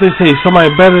than what they say.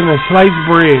 Somebody better than sliced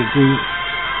bread, dude.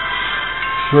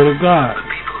 Swear to God. The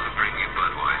people who bring you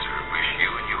Budweiser wish you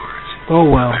and yours Oh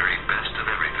well. the very best of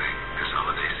everything this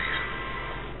holiday season.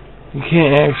 You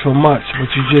can't ask for much, but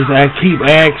you just keep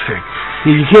asking.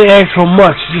 You can't ask for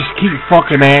much, just keep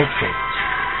fucking asking.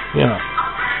 Yeah. The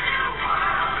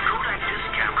Kodak disc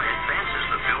camera advances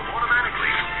the film automatically,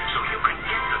 so you can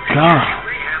get the pictures God. you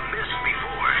may have missed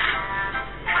before.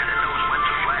 And it knows when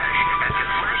to flash, and can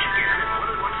flash again in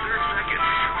 1 1/3 seconds.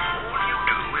 All you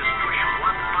do is push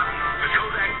one button. The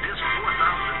Kodak Disc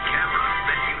 4000 camera.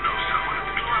 Then you know someone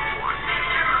who'd love one.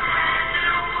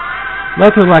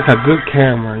 Nothing like a good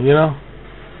camera, you know?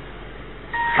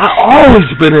 I always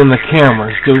been in the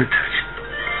cameras, dude.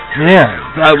 Yeah.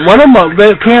 One of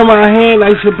that camera I had, I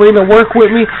used to bring to work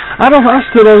with me. I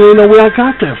still don't even know where I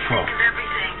got that from.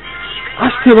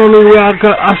 I still don't know where I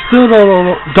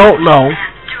don't know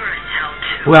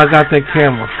where I got that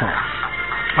camera from.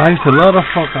 I used to love the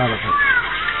fuck out of it.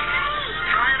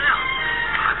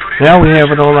 Now we have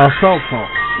it on our cell phone,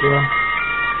 you know?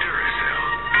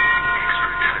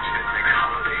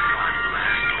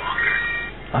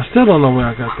 I still don't know where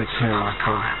I got the camera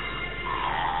from.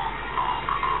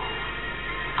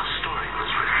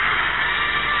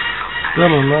 Still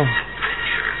don't know.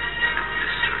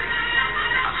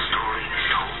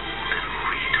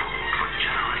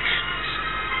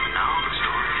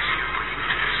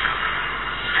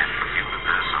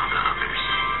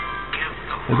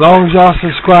 As long as y'all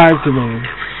subscribe to me,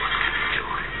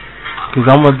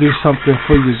 because I'm going to do something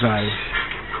for you guys.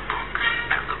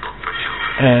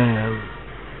 And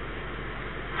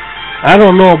I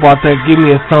don't know about that. Give me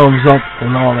a thumbs up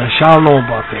and all that. Y'all know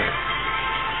about that.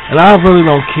 And I really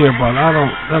don't care about it.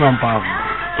 That don't bother me.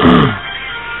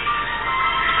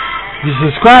 You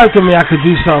subscribe to me, I could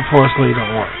do something for us later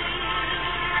on.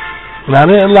 And I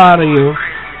didn't lie to you.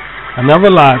 I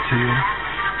never lied to you.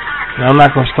 And I'm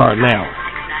not going to start now.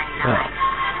 Yeah.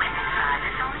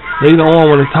 Later on,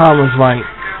 when the time is right,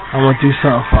 I'm going to do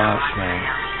something for us, man.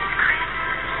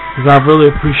 Because I really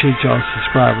appreciate y'all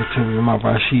subscribing to me, my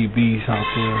Rashid B's out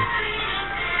there.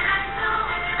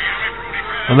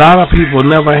 A lot of people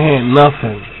never had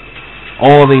nothing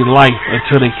all their life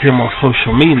until they came on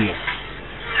social media.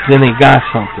 Then they got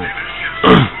something.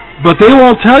 But they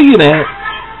won't tell you that.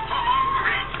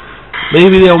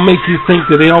 Maybe they'll make you think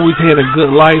that they always had a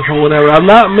good life or whatever. I'm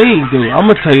not me, dude. I'm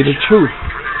going to tell you the truth.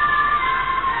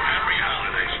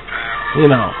 You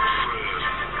know.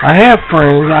 I had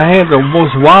friends, I had the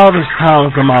most wildest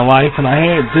times of my life, and I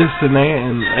had this and that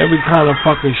and every kind of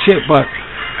fucking shit, but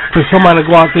for somebody to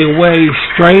go out their way,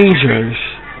 strangers,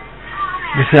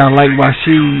 to say I like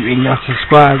Rashid and I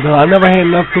subscribe, no, I never had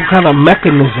some kind of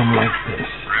mechanism like this.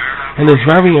 And it's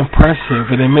very impressive,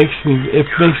 and it makes me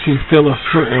feel a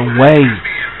certain way,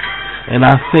 and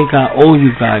I think I owe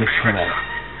you guys for that.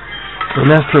 And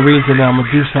that's the reason that I'm going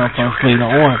to do something for us later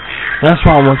on. That's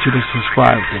why I want you to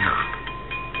subscribe to me.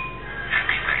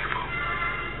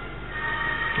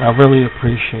 I really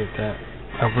appreciate that.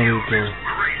 I really do.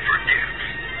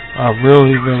 I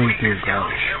really, really do,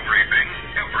 guys.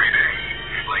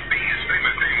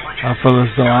 I feel as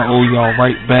though I owe y'all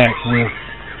right back with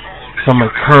some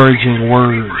encouraging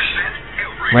words.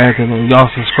 rather than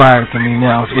y'all subscribe to me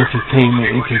now, it's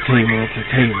entertainment.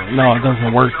 No, it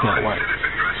doesn't work that way.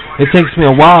 It takes me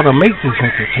a while to make this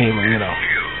entertainment, you know.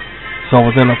 So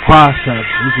within the process,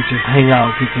 we could just hang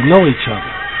out and get to know each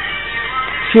other.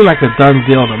 Seems like a done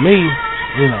deal to me,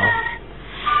 you know.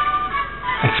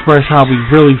 Express how we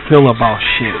really feel about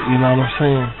shit, you know what I'm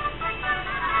saying?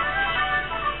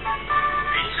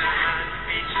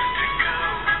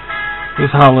 This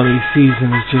holiday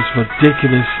season is just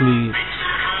ridiculously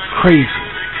crazy,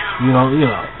 you know.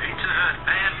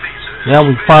 Now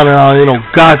we finding out,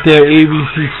 goddamn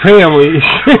ABC Family.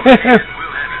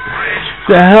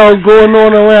 The hell going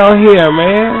on around here,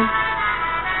 man?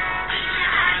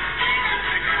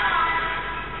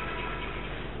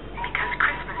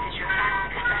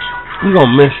 We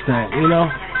gonna miss that, you know.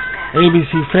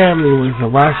 ABC Family was a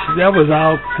watch. That was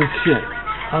out to shit.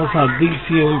 That was how DC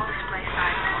and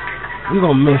we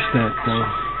gonna miss that thing.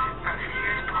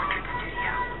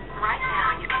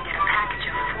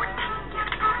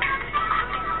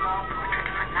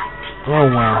 Oh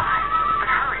wow.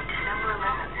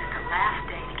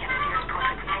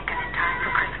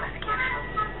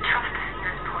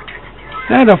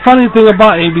 Yeah, the funny thing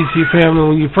about ABC Family,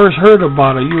 when you first heard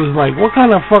about it, you was like, what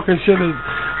kind of fucking shit is,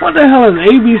 what the hell is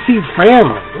ABC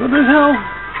Family? What the hell?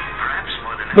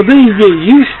 But then you get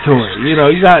used to it, you know,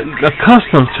 you got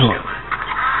accustomed to it.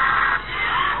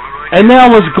 And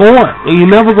now it's gone, and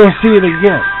you're never going to see it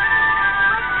again.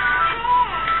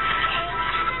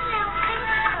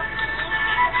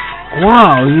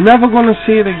 Wow, you're never going to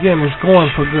see it again. It's gone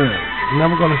for good. You're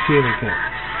never going to see it again.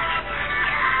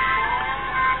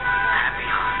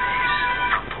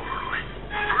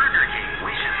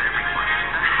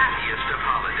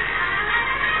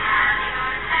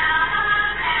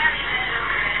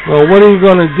 Well, what are you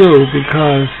going to do?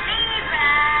 Because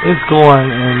it's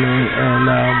gone, and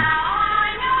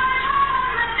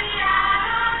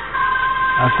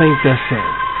I think that's it.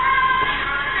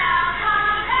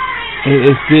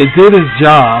 It did its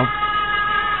job.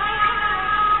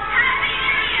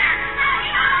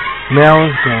 Now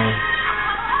it's gone.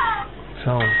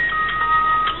 So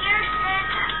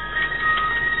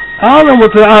I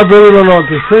really don't know what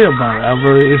to say about it.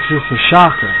 It's just a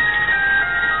shocker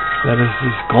that it's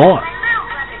just gone.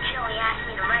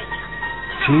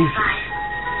 Jesus.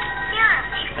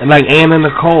 And like Anna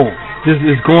Nicole, this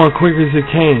is going quick as it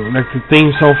came. Like the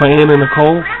theme song for Anna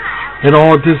Nicole, it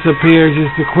all disappeared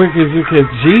just as quick as it could.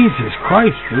 Jesus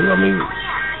Christ, dude. I mean,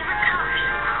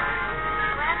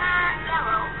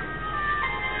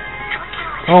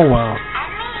 oh wow.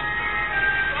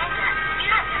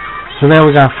 So now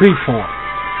we got Freeform.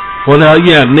 Well, now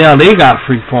they got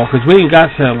Freeform because we ain't got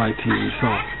satellite TV. So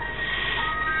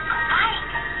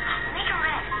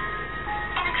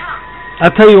I'll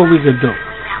tell you what we could do.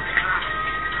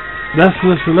 Let's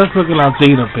look at our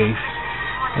database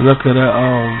and look at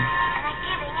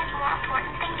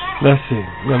let's see.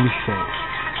 Let me see.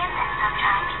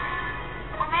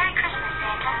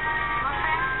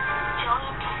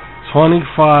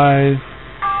 25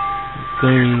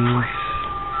 days.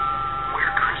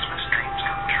 Where Christmas dreams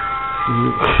come true.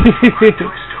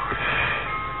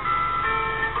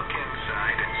 Look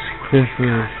inside and see what This we've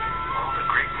is. got. All the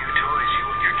great new toys you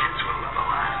and your kids will love a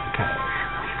lot. Okay.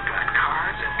 We've got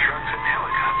cars and trucks and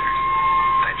helicopters.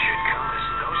 That should come as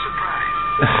no surprise.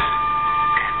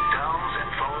 And dolls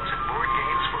and phones and board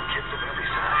games for kids of every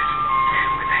size.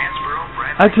 With Hasbro,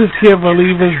 I just can't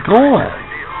believe it's gone.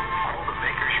 all the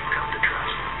makers you've come to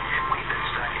trust. We've been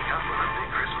stocking up with a big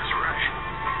Christmas rush.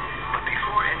 But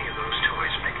before any of those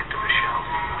toys make it to the shelf,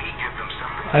 we give them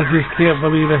something. I just can't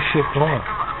believe that shit gone.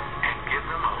 And give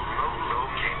them a low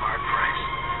Kmart price.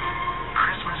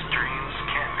 Christmas dreams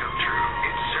can come true.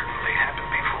 It certainly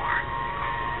happened before.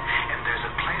 And there's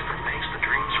a place that makes the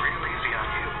dreams real easy on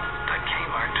you. The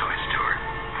Kmart Toy Store.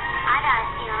 I got a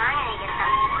feeling I'm gonna get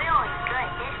something really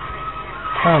good this Christmas.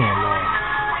 I don't know.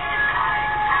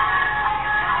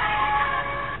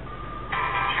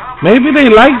 Maybe they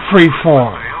like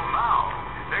Freeform.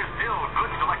 There's still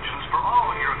good selections for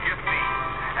all your gift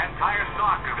needs. Entire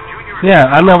stock of junior. Yeah,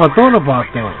 I never thought about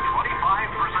that. 25%.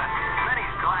 Many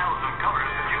styles and colors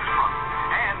to choose from.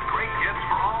 And great gifts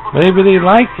for all the. Maybe they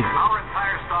like it. Our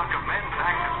entire stock of men's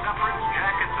active separates,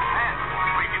 jackets, and pants.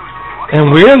 Reduced 20%.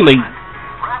 And we're late.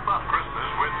 Wrap up Christmas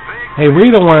with big. Hey, we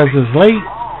the ones that's late.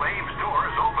 All Abe's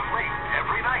stores open late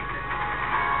every night.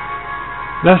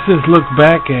 Let's just look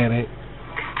back at it.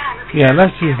 Yeah,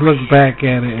 let's just look back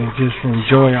at it and just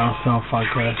enjoy ourselves, I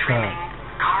guess.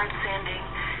 Card sending,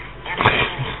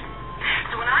 entertaining.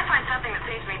 So when I find something that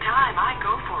saves me time, I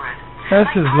go for it.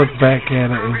 Let's just look back at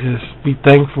it and just be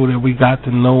thankful that we got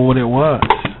to know what it was,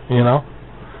 you know?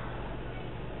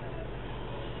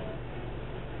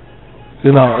 You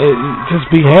know, just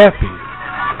be happy.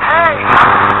 Hey,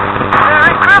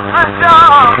 Merry Christmas,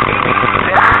 dog!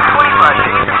 That's 25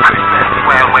 days of Christmas.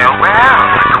 Well, 25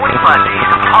 days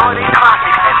of holiday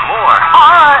classics and more.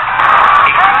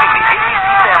 Including the ABC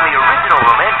Family original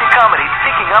romantic comedy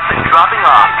Picking Up and Dropping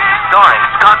Off, starring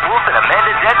Scott Wolf and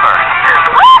Amanda Detmer.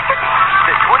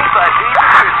 The 25 Days of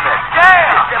Christmas,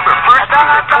 December 1st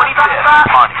through the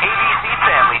 25th on ABC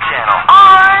Family Channel.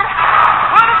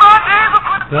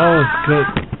 That was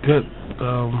good.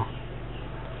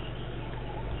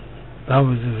 That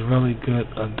was just really good.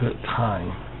 A good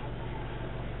time.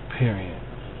 Period.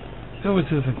 It was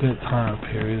just a good time.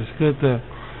 Period. It's good to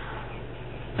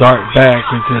dart back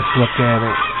and just look at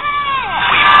it.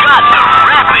 We've got the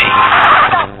rapping.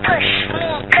 Push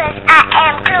me, 'cause I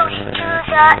am close to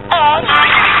the edge.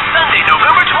 Beginning Sunday,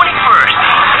 November 21st,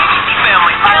 ABC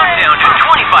Family Countdown to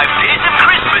 25 Days of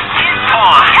Christmas is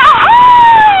on.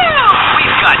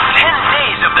 We've got 10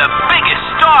 days of the biggest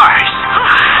stars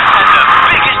and the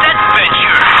biggest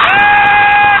adventure.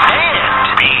 And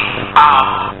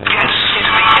yes,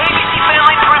 it's the ABC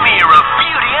Family premiere of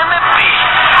Beauty and the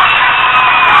Beast.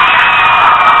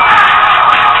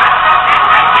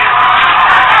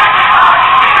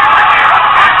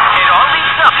 It all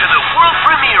leads up to the world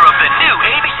premiere of the new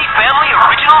ABC Family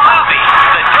original movie,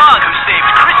 The Dog Who Saved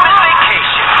Christmas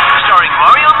Vacation, starring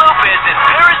Mario Lopez and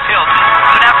Paris Hilton.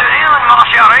 Good afternoon, mon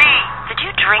chéri. Did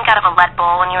you drink out of a lead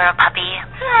bowl when you were a puppy?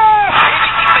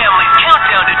 ABC Family's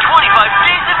countdown to 25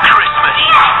 Days of Christmas.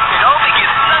 It all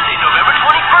begins Sunday, November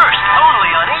 21st,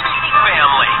 only on ABC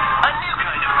Family. A new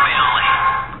kind of family.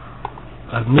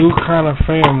 A new kind of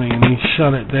family, and he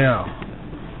shut it down.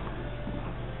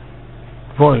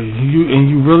 Boy,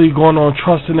 you really going on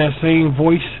trusting that same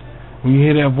voice when you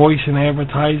hear that voice in the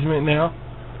advertisement now?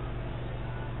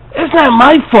 It's not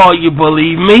my fault you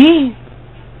believe me.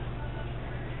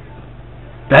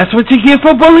 That's what you get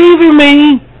for believing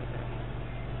me.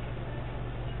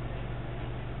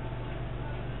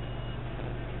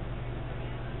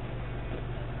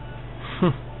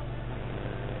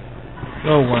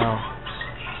 Oh, wow.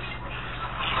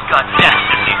 He's got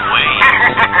dastardly ways.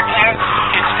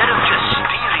 Instead of just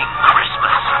stealing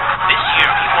Christmas, this year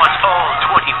he wants all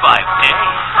 25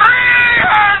 days.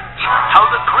 How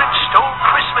the Grinch Stole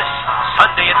Christmas,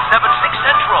 Sunday at 7, 6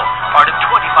 Central, part of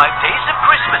 25 Days of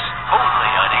Christmas,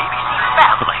 only on ABC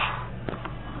Family.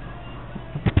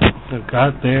 The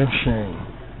goddamn shame.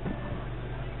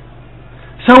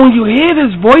 So when you hear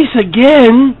this voice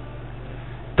again,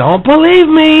 don't believe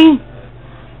me.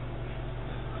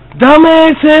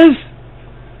 Dumbasses.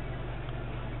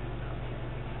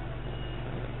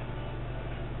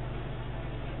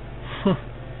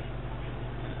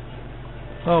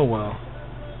 Oh well.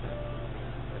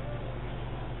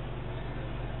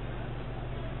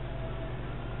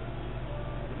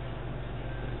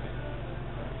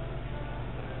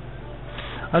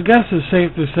 I guess it's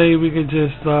safe to say we could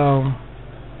just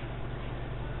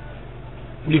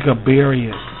you could bury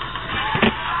it. ABC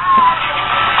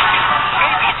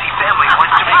Family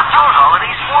wants to make your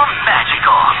holidays more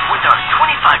magical with our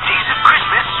 25 Days of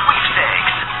Christmas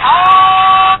sweepstakes.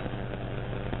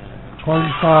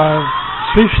 25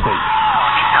 sweepstakes.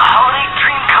 It's a holiday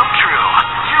dream come true.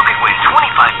 You could win $25,000.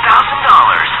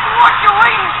 What you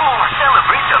waiting for?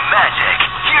 Celebrate the magic.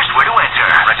 Here's where to enter.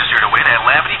 Register to win at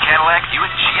Lavity Cadillac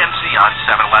Buick GMC on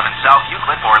 711 South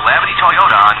Euclid or Lavity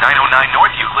Toyota on 909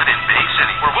 North Euclid in Bay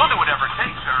City. We'll do whatever it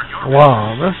takes, sir.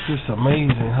 Wow, that's just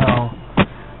amazing how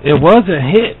it was a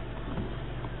hit.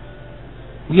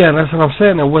 Yeah, that's what I'm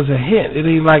saying. It was a hit. It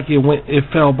ain't like it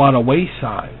fell by the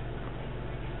wayside.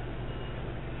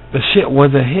 The shit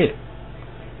was a hit.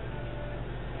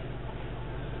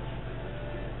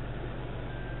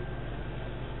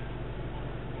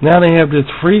 Now they have this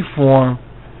free form.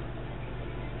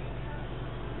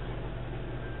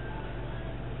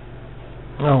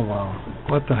 Oh wow,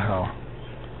 what the hell?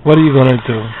 What are you gonna do? It's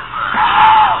the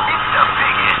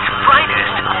biggest,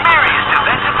 brightest, merriest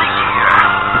event of the year.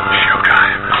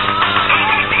 Showtime.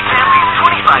 ABC Family's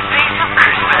 25 Days of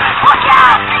Christmas. Watch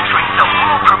out! Featuring the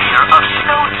world premiere of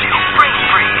Snow 2 Brain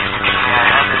Freeze.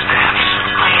 Yeah, and the steps.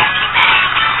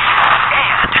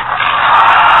 And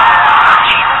the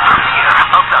cable premiere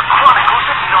of The Chronicles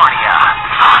of Narnia.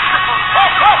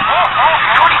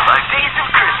 25 Days of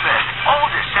Christmas, all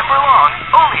December long,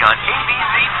 only on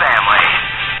ABC Family.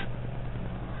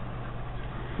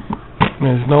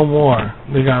 There's no more.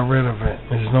 They got rid of it.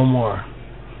 There's no more.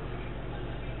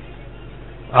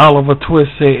 Oliver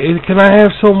Twist said, "Can I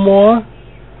have some more?"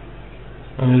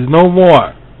 And there's no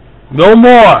more. No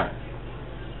more.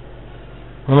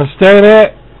 Understand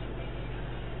that?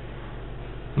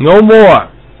 No more.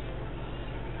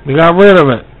 They got rid of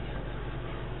it.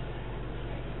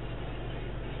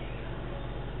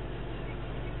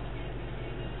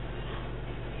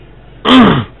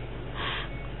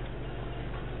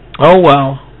 Oh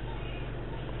well.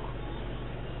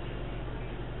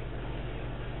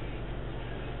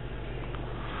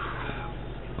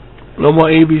 No more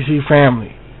ABC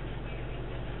Family.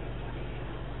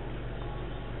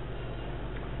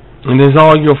 And it's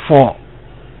all your fault.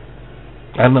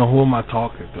 I know, who am I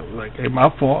talking to? Like, hey, my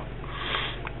fault.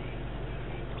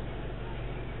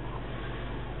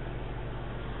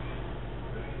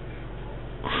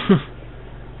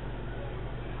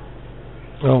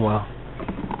 Oh well.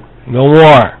 No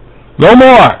more. No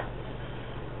more.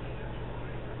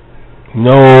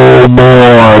 No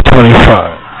more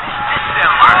 25.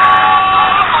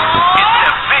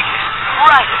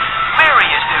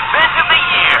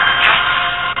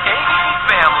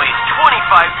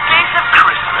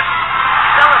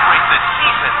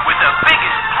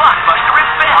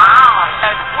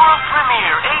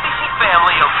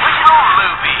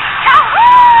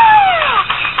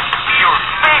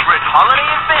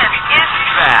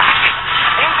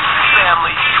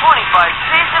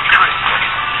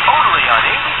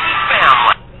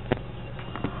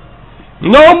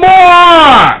 No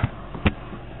more!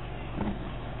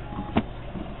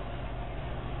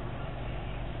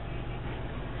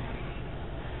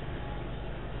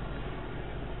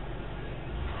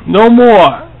 No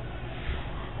more.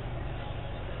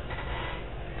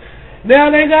 Now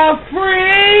they got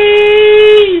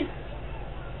free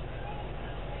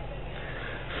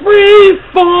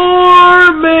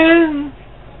farming.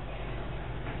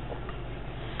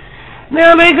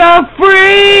 Now they got free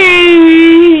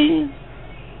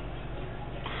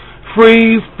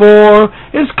for,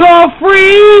 it's called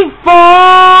free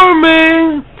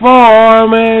farming.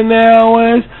 Farming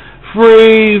now is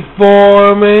free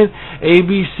farming.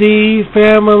 ABC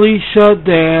Family shut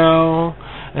down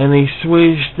and they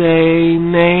switched their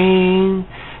name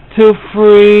to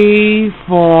free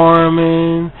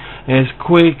farming as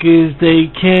quick as they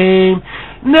came.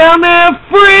 Now they're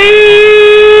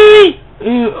free.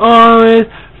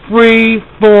 Free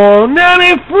farm. Now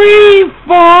they're free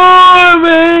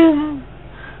farming.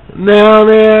 Now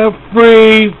they're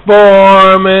free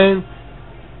farming.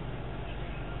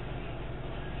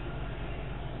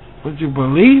 Would you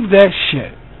believe that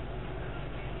shit?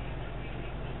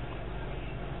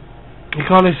 They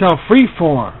call themselves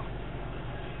Freeform.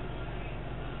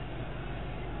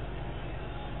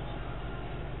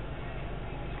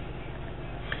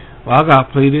 Well, I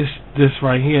gotta play this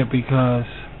right here because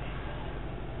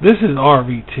this is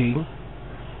RVT.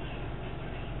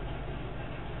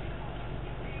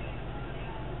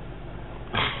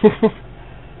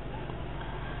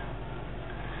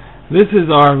 This is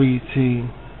RVT,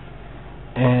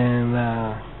 and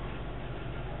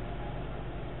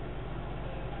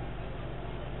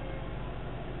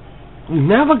we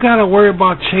never gotta worry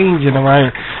about changing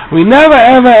around. We never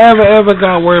ever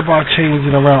gotta worry about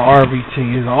changing around RVT.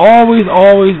 It's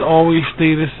always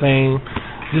stay the same,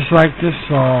 just like this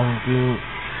song, dude.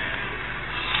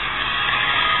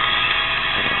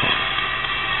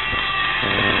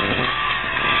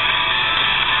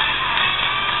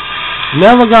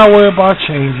 Never gotta worry about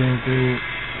changing, dude.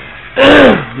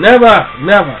 Never.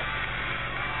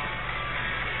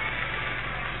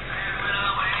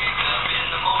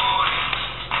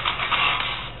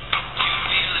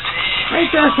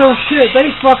 Ain't that some shit? They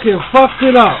fucking fucked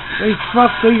it up. They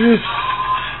just...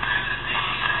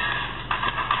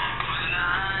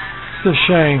 It's a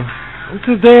shame. It's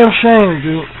a damn shame,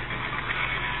 dude.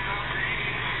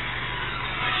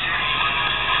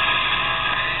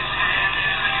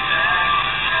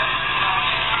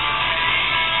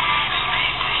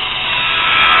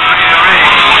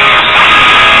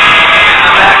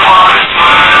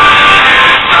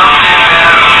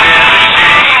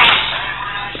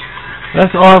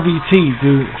 That's RVT,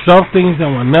 dude. Some things that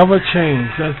will never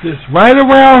change. That's just right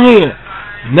around here.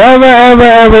 Never,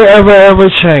 ever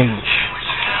change.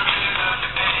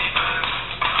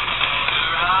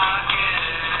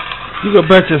 You can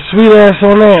bet your sweet ass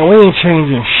on that. We ain't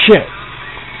changing shit.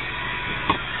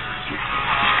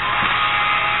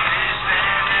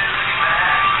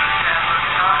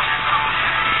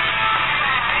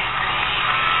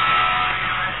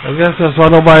 I guess that's why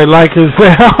nobody likes us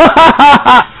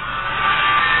now.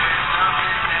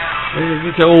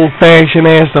 Get your old-fashioned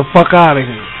ass the fuck out of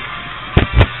here.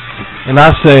 And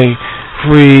I say,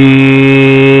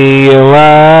 free your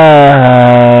mind,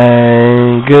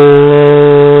 goodbye,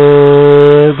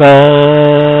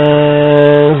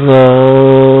 so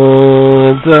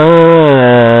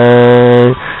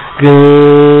done,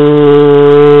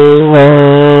 goodbye.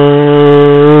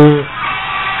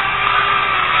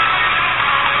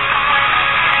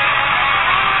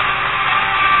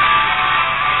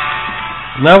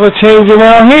 Never change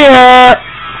around here.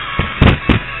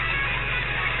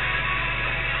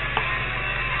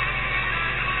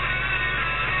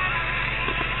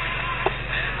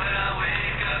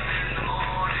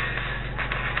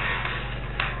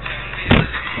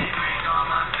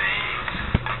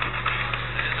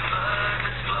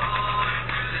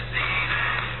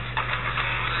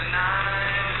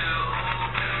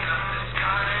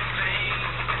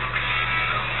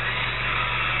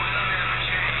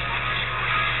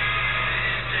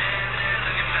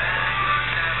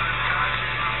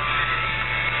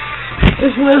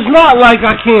 It's not like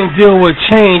I can't deal with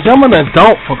change. I'm an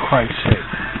adult, for Christ's sake.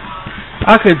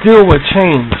 I could deal with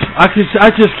change. I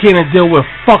just can't deal with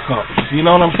fuck ups. You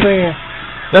know what I'm saying?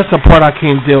 That's the part I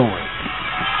can't deal with.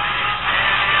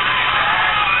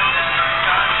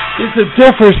 There's a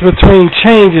difference between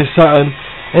changing something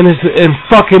and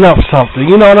fucking up something.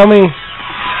 You know what I mean?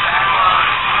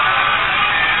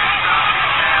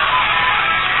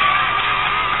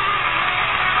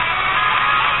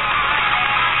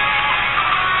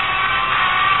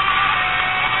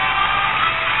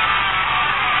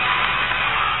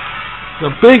 The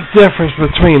big difference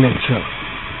between the two.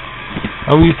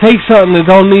 And when you take something that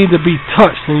don't need to be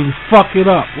touched and you fuck it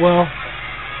up, well,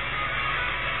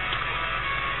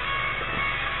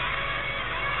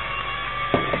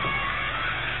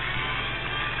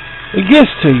 it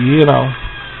gets to you, you know.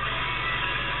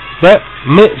 That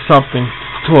meant something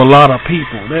to a lot of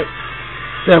people.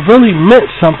 That really meant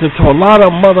something to a lot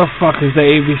of motherfuckers, the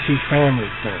ABC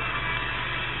Family thing.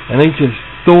 And they just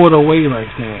throw it away like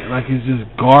that, like it's just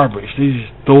garbage. They just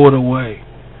throw it away.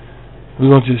 We're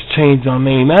gonna just change our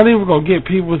name. Not even gonna get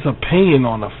people's opinion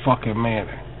on the fucking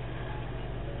matter.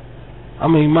 I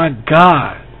mean, my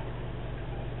God.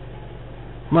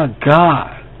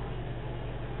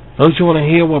 Don't you want to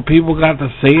hear what people got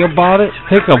to say about it?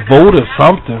 Take a vote or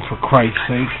something, for Christ's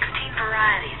sake.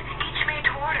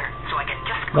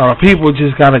 No, the people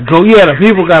just gotta go. Yeah, the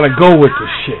people gotta go with the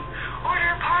shit.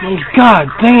 I mean, God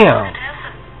damn.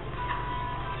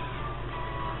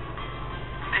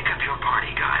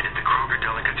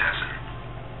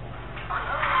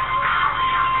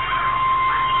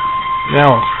 Now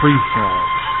it's freeform.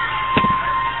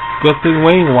 Good thing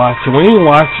we ain't watching.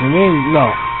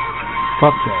 No.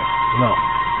 Fuck that. No.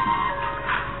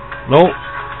 Nope.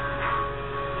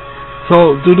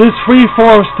 So, do this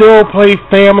freeform still play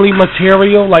family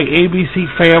material like ABC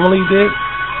Family did?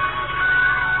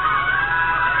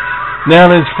 Now,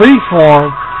 this freeform,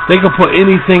 they can put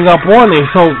anything up on there.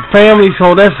 So,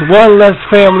 that's one less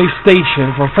family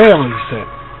station for family's sake.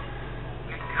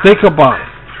 Think about it.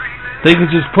 They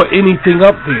can just put anything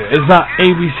up there. It's not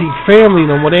ABC Family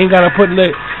no more. They ain't got to put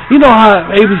that. You know how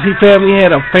ABC Family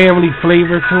had a family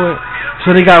flavor to it?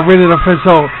 So they got rid of the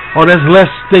so that's less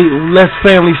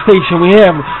family station we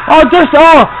have. That's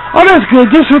good.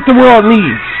 Just what the world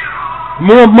needs.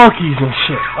 More monkeys and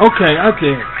shit. Okay, I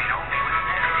dig.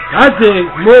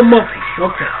 More monkeys.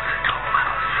 Okay.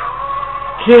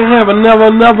 Can't have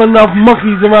never enough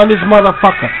monkeys around this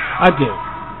motherfucker. I dig.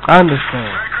 I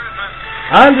understand.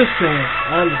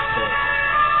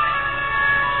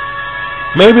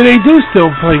 Maybe they do still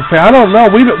play fair. I don't know.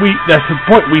 That's the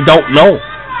point. We don't know.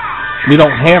 We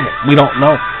don't have it. We don't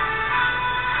know.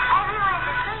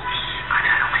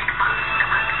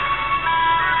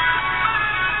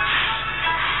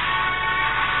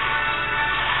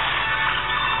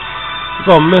 You're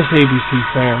gonna miss ABC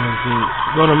Family, dude.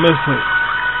 Gonna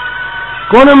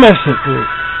miss it, dude.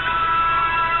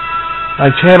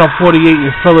 Like Channel 48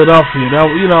 in Philadelphia. Now,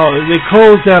 you know, they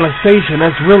closed down a station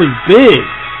that's really big.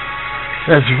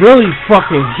 That's really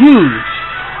fucking huge.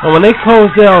 And when they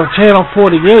closed down Channel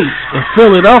 48 in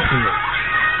Philadelphia,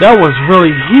 that was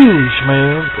really huge,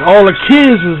 man. All the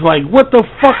kids was like, what the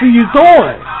fuck are you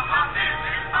doing?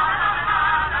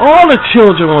 All the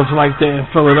children was like that in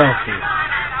Philadelphia.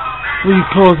 When you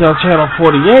closed down Channel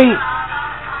 48,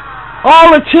 all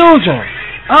the children.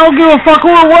 I don't give a fuck who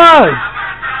it was.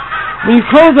 When you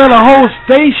close down a whole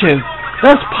station,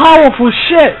 that's powerful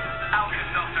shit.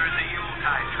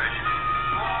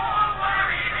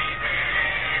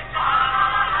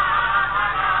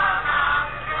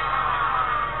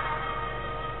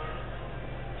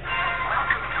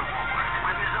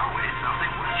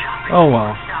 Oh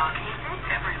well.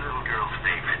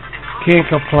 Can't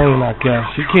complain, I guess.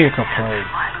 You can't complain.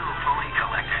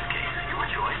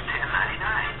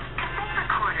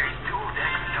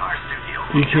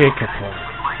 You can't complain.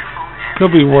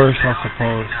 Could be worse, I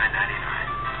suppose.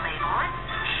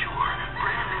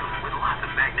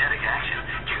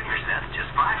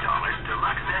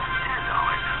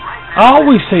 I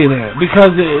always say that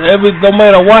because no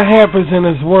matter what happens in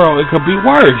this world, it could be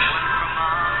worse.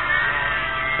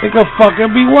 It could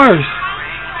fucking be worse.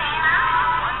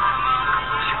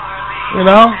 You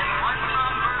know?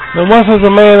 There once was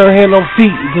a man that had no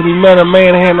feet until he met a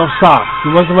man that had no socks.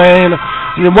 There once was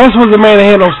a man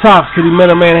that had no socks until he met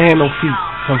a man that had no feet.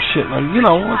 Some shit like, you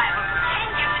know.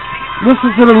 Listen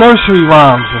to the nursery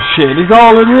rhymes and shit. It's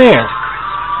all in there.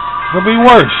 It could be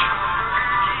worse.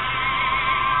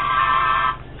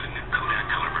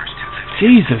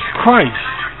 Jesus Christ.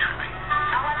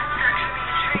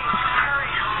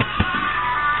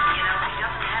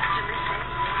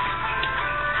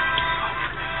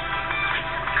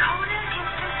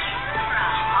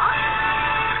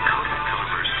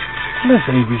 This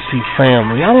ABC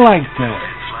Family, I like that.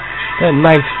 That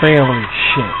nice family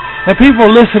shit. And people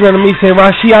listening to me say,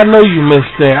 Rashi, I know you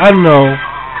missed that. I know.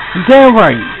 You're damn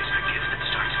right.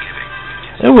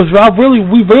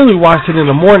 We really watched it in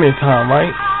the morning time,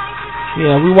 right?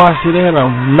 Yeah, we watched it. They had a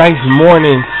nice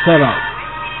morning setup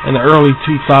in the early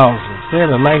 2000s. They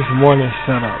had a nice morning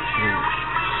setup.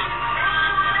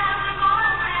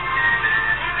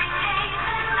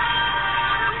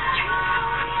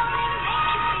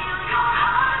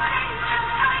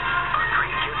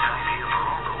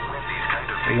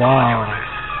 Wow.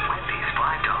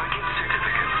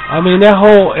 I mean, that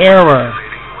whole era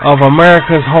of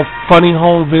America's Funny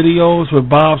Home Videos with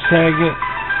Bob Saget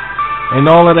and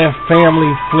all of that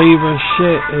family flavor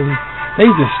shit, and they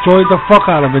destroyed the fuck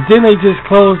out of it. Didn't they just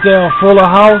close down Fuller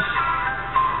House?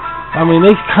 I mean,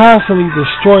 they constantly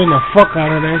destroying the fuck out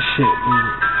of that shit.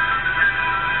 Dude.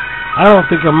 I don't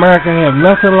think America have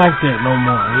nothing like that no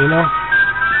more, you know?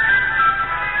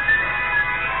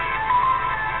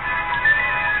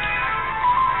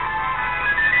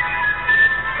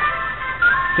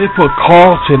 They put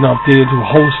Carlton up there to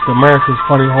host America's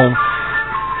Funny Home.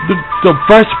 The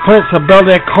Fresh Prince of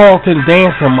Bel-Air Carlton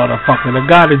dancing motherfucker. The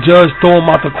guy, the judge threw him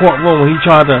out the courtroom when he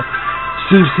tried to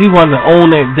sue. He wanted to own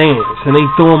that dance, and they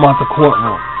threw him out the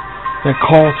courtroom. That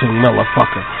Carlton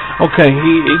motherfucker. Okay,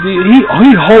 he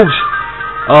hosts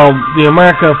the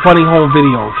America Funny Home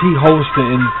Videos. He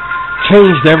hosted and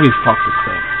changed every fucking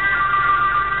thing.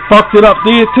 Fucked it up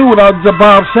there too without the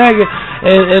Bob Saget.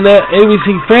 And that ABC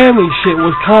Family shit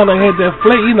was kind of had that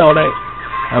flavor, you know, that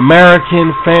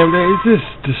American Family. It just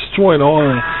destroyed all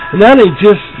of it. And now they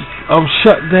just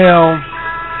shut down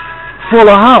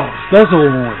Fuller House. That's over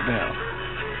with now.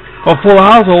 Well, Fuller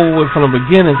House over with from the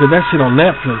beginning because that shit on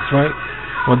Netflix, right?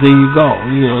 Well, there you go.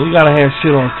 You know, you gotta have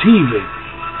shit on TV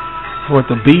for it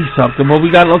to be something. But we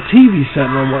got no TV set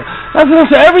no more. That's what I'm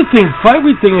saying.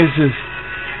 Everything is just.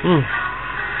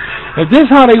 If this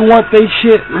how they want they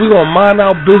shit, we gonna mind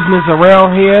our business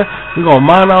around here. We gonna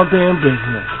mind our damn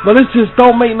business. But it just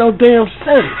don't make no damn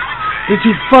sense that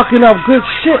you fucking up good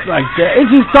shit like that.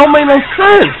 It just don't make no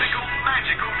sense.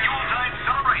 Magical Yuletide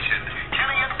celebration.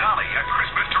 Kenny and Dolly, a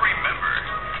Christmas to remember.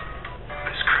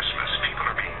 This Christmas,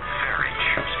 people are being very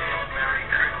choosy. Merry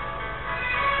Christmas.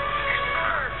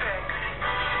 Perfect.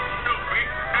 Snoopy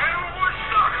and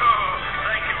Woodstock. Oh,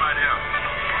 thank you, my dear.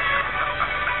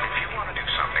 If you want to do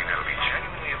something that'll be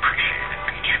genuinely appreciated,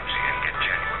 be choosy and get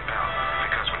genuine value.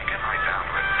 Because when you get right down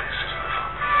to it, this is the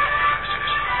fun. This is.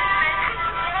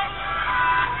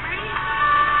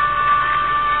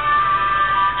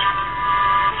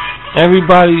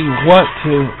 Everybody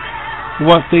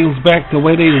want things back the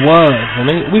way they was,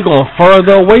 and we going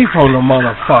further away from the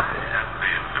motherfucker.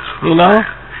 You know,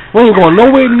 we ain't going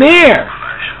nowhere near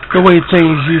the way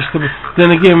things used to be.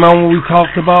 Then again, remember when we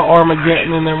talked about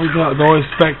Armageddon and everything? Don't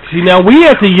expect. See, now we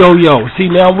at the yo-yo. See,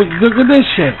 now we look at this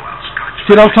shit.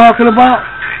 See what I'm talking about?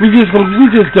 We just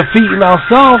defeating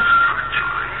ourselves.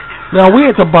 Now we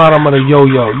at the bottom of the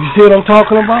yo-yo. You see what I'm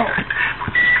talking about?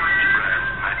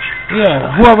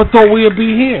 Yeah, whoever thought we'd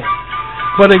be here.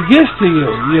 But it gets to you,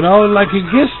 you know, like it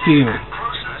gets to you.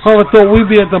 Whoever thought we'd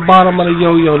be at the bottom of the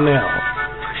yo-yo now.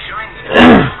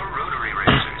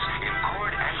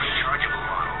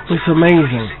 It's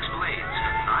amazing.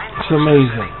 It's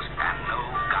amazing.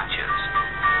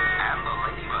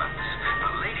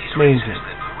 It's amazing.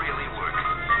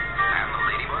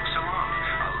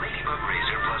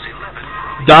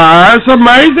 That's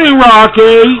amazing,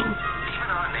 Rocky.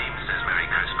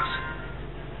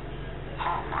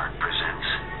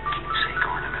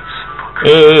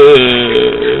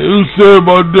 You say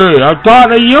my name. I'm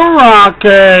talking to you,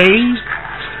 Rocky.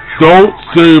 Don't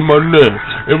say my name.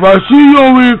 If I see you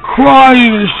over here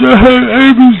crying and say, hey,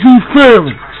 ABC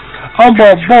Family, I'm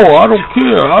a boy. I don't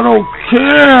care. I don't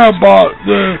care about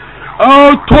the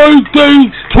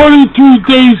 22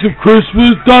 days of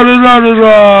Christmas,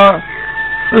 da-da-da-da-da.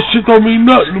 That shit don't mean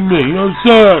nothing to me. You know what I'm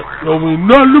saying? Don't mean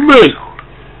nothing to me.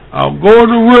 I'll go in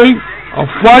the ring, I'll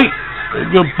fight,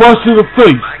 and get busted in the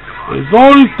face. It's the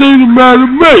only thing that matters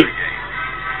to me.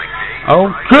 I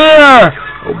don't care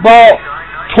about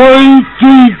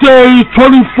 23 days,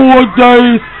 24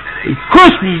 days. It's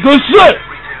Christmas, that's it.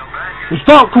 And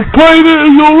stop complaining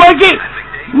and you don't like it,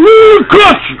 leave the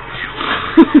country.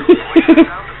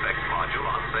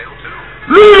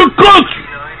 Leave the country.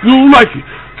 You don't like it.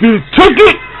 Get a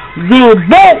ticket, get a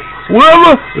boat,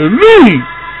 whatever, and leave.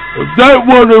 If that's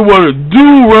what they want to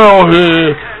do around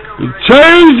here, to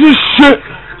change this shit,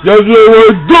 that's what they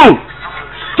want to do.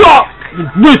 Stop the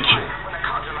bitching.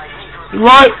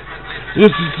 Right? This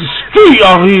is the street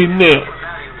out here now.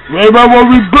 Everybody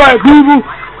want to be black people?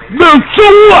 Then so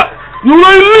what? You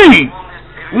ain't leave.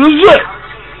 That's it.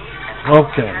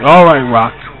 Okay, alright,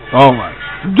 Rock. Alright.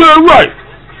 You did it right.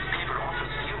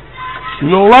 You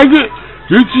don't like it?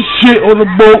 Get your shit on the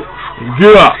boat and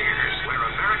get up.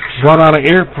 Why not an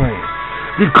airplane?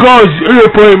 Because the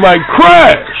airplane might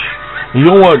crash. You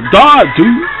don't want to die, do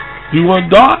you? You want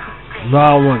to die? No, I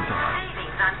don't want to die.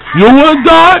 You don't want to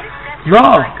die? No,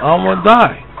 I don't want to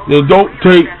die. Then don't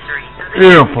take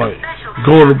airplane.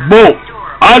 Go on the boat.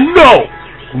 I know.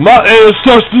 My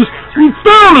ancestors, we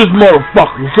found this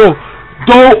motherfucker. So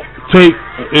don't take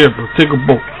an airplane. Take a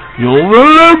boat. You don't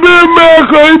really let me in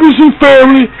America, ABC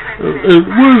Family.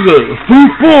 What is it?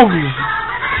 Freeform.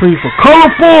 Free for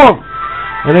Colorform.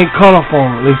 It ain't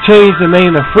Colorform. They changed the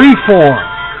name to Freeform.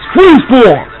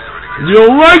 Freeform. If you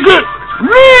don't like it,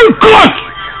 leave the country.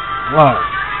 Alright.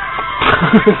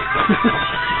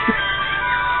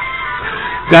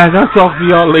 Guys, I'll talk to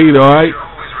y'all later, alright?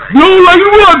 You don't like it,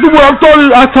 we'll have to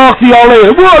wait. I'll talk to y'all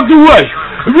later. We'll have to wait.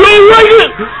 If you don't like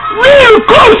it, leave the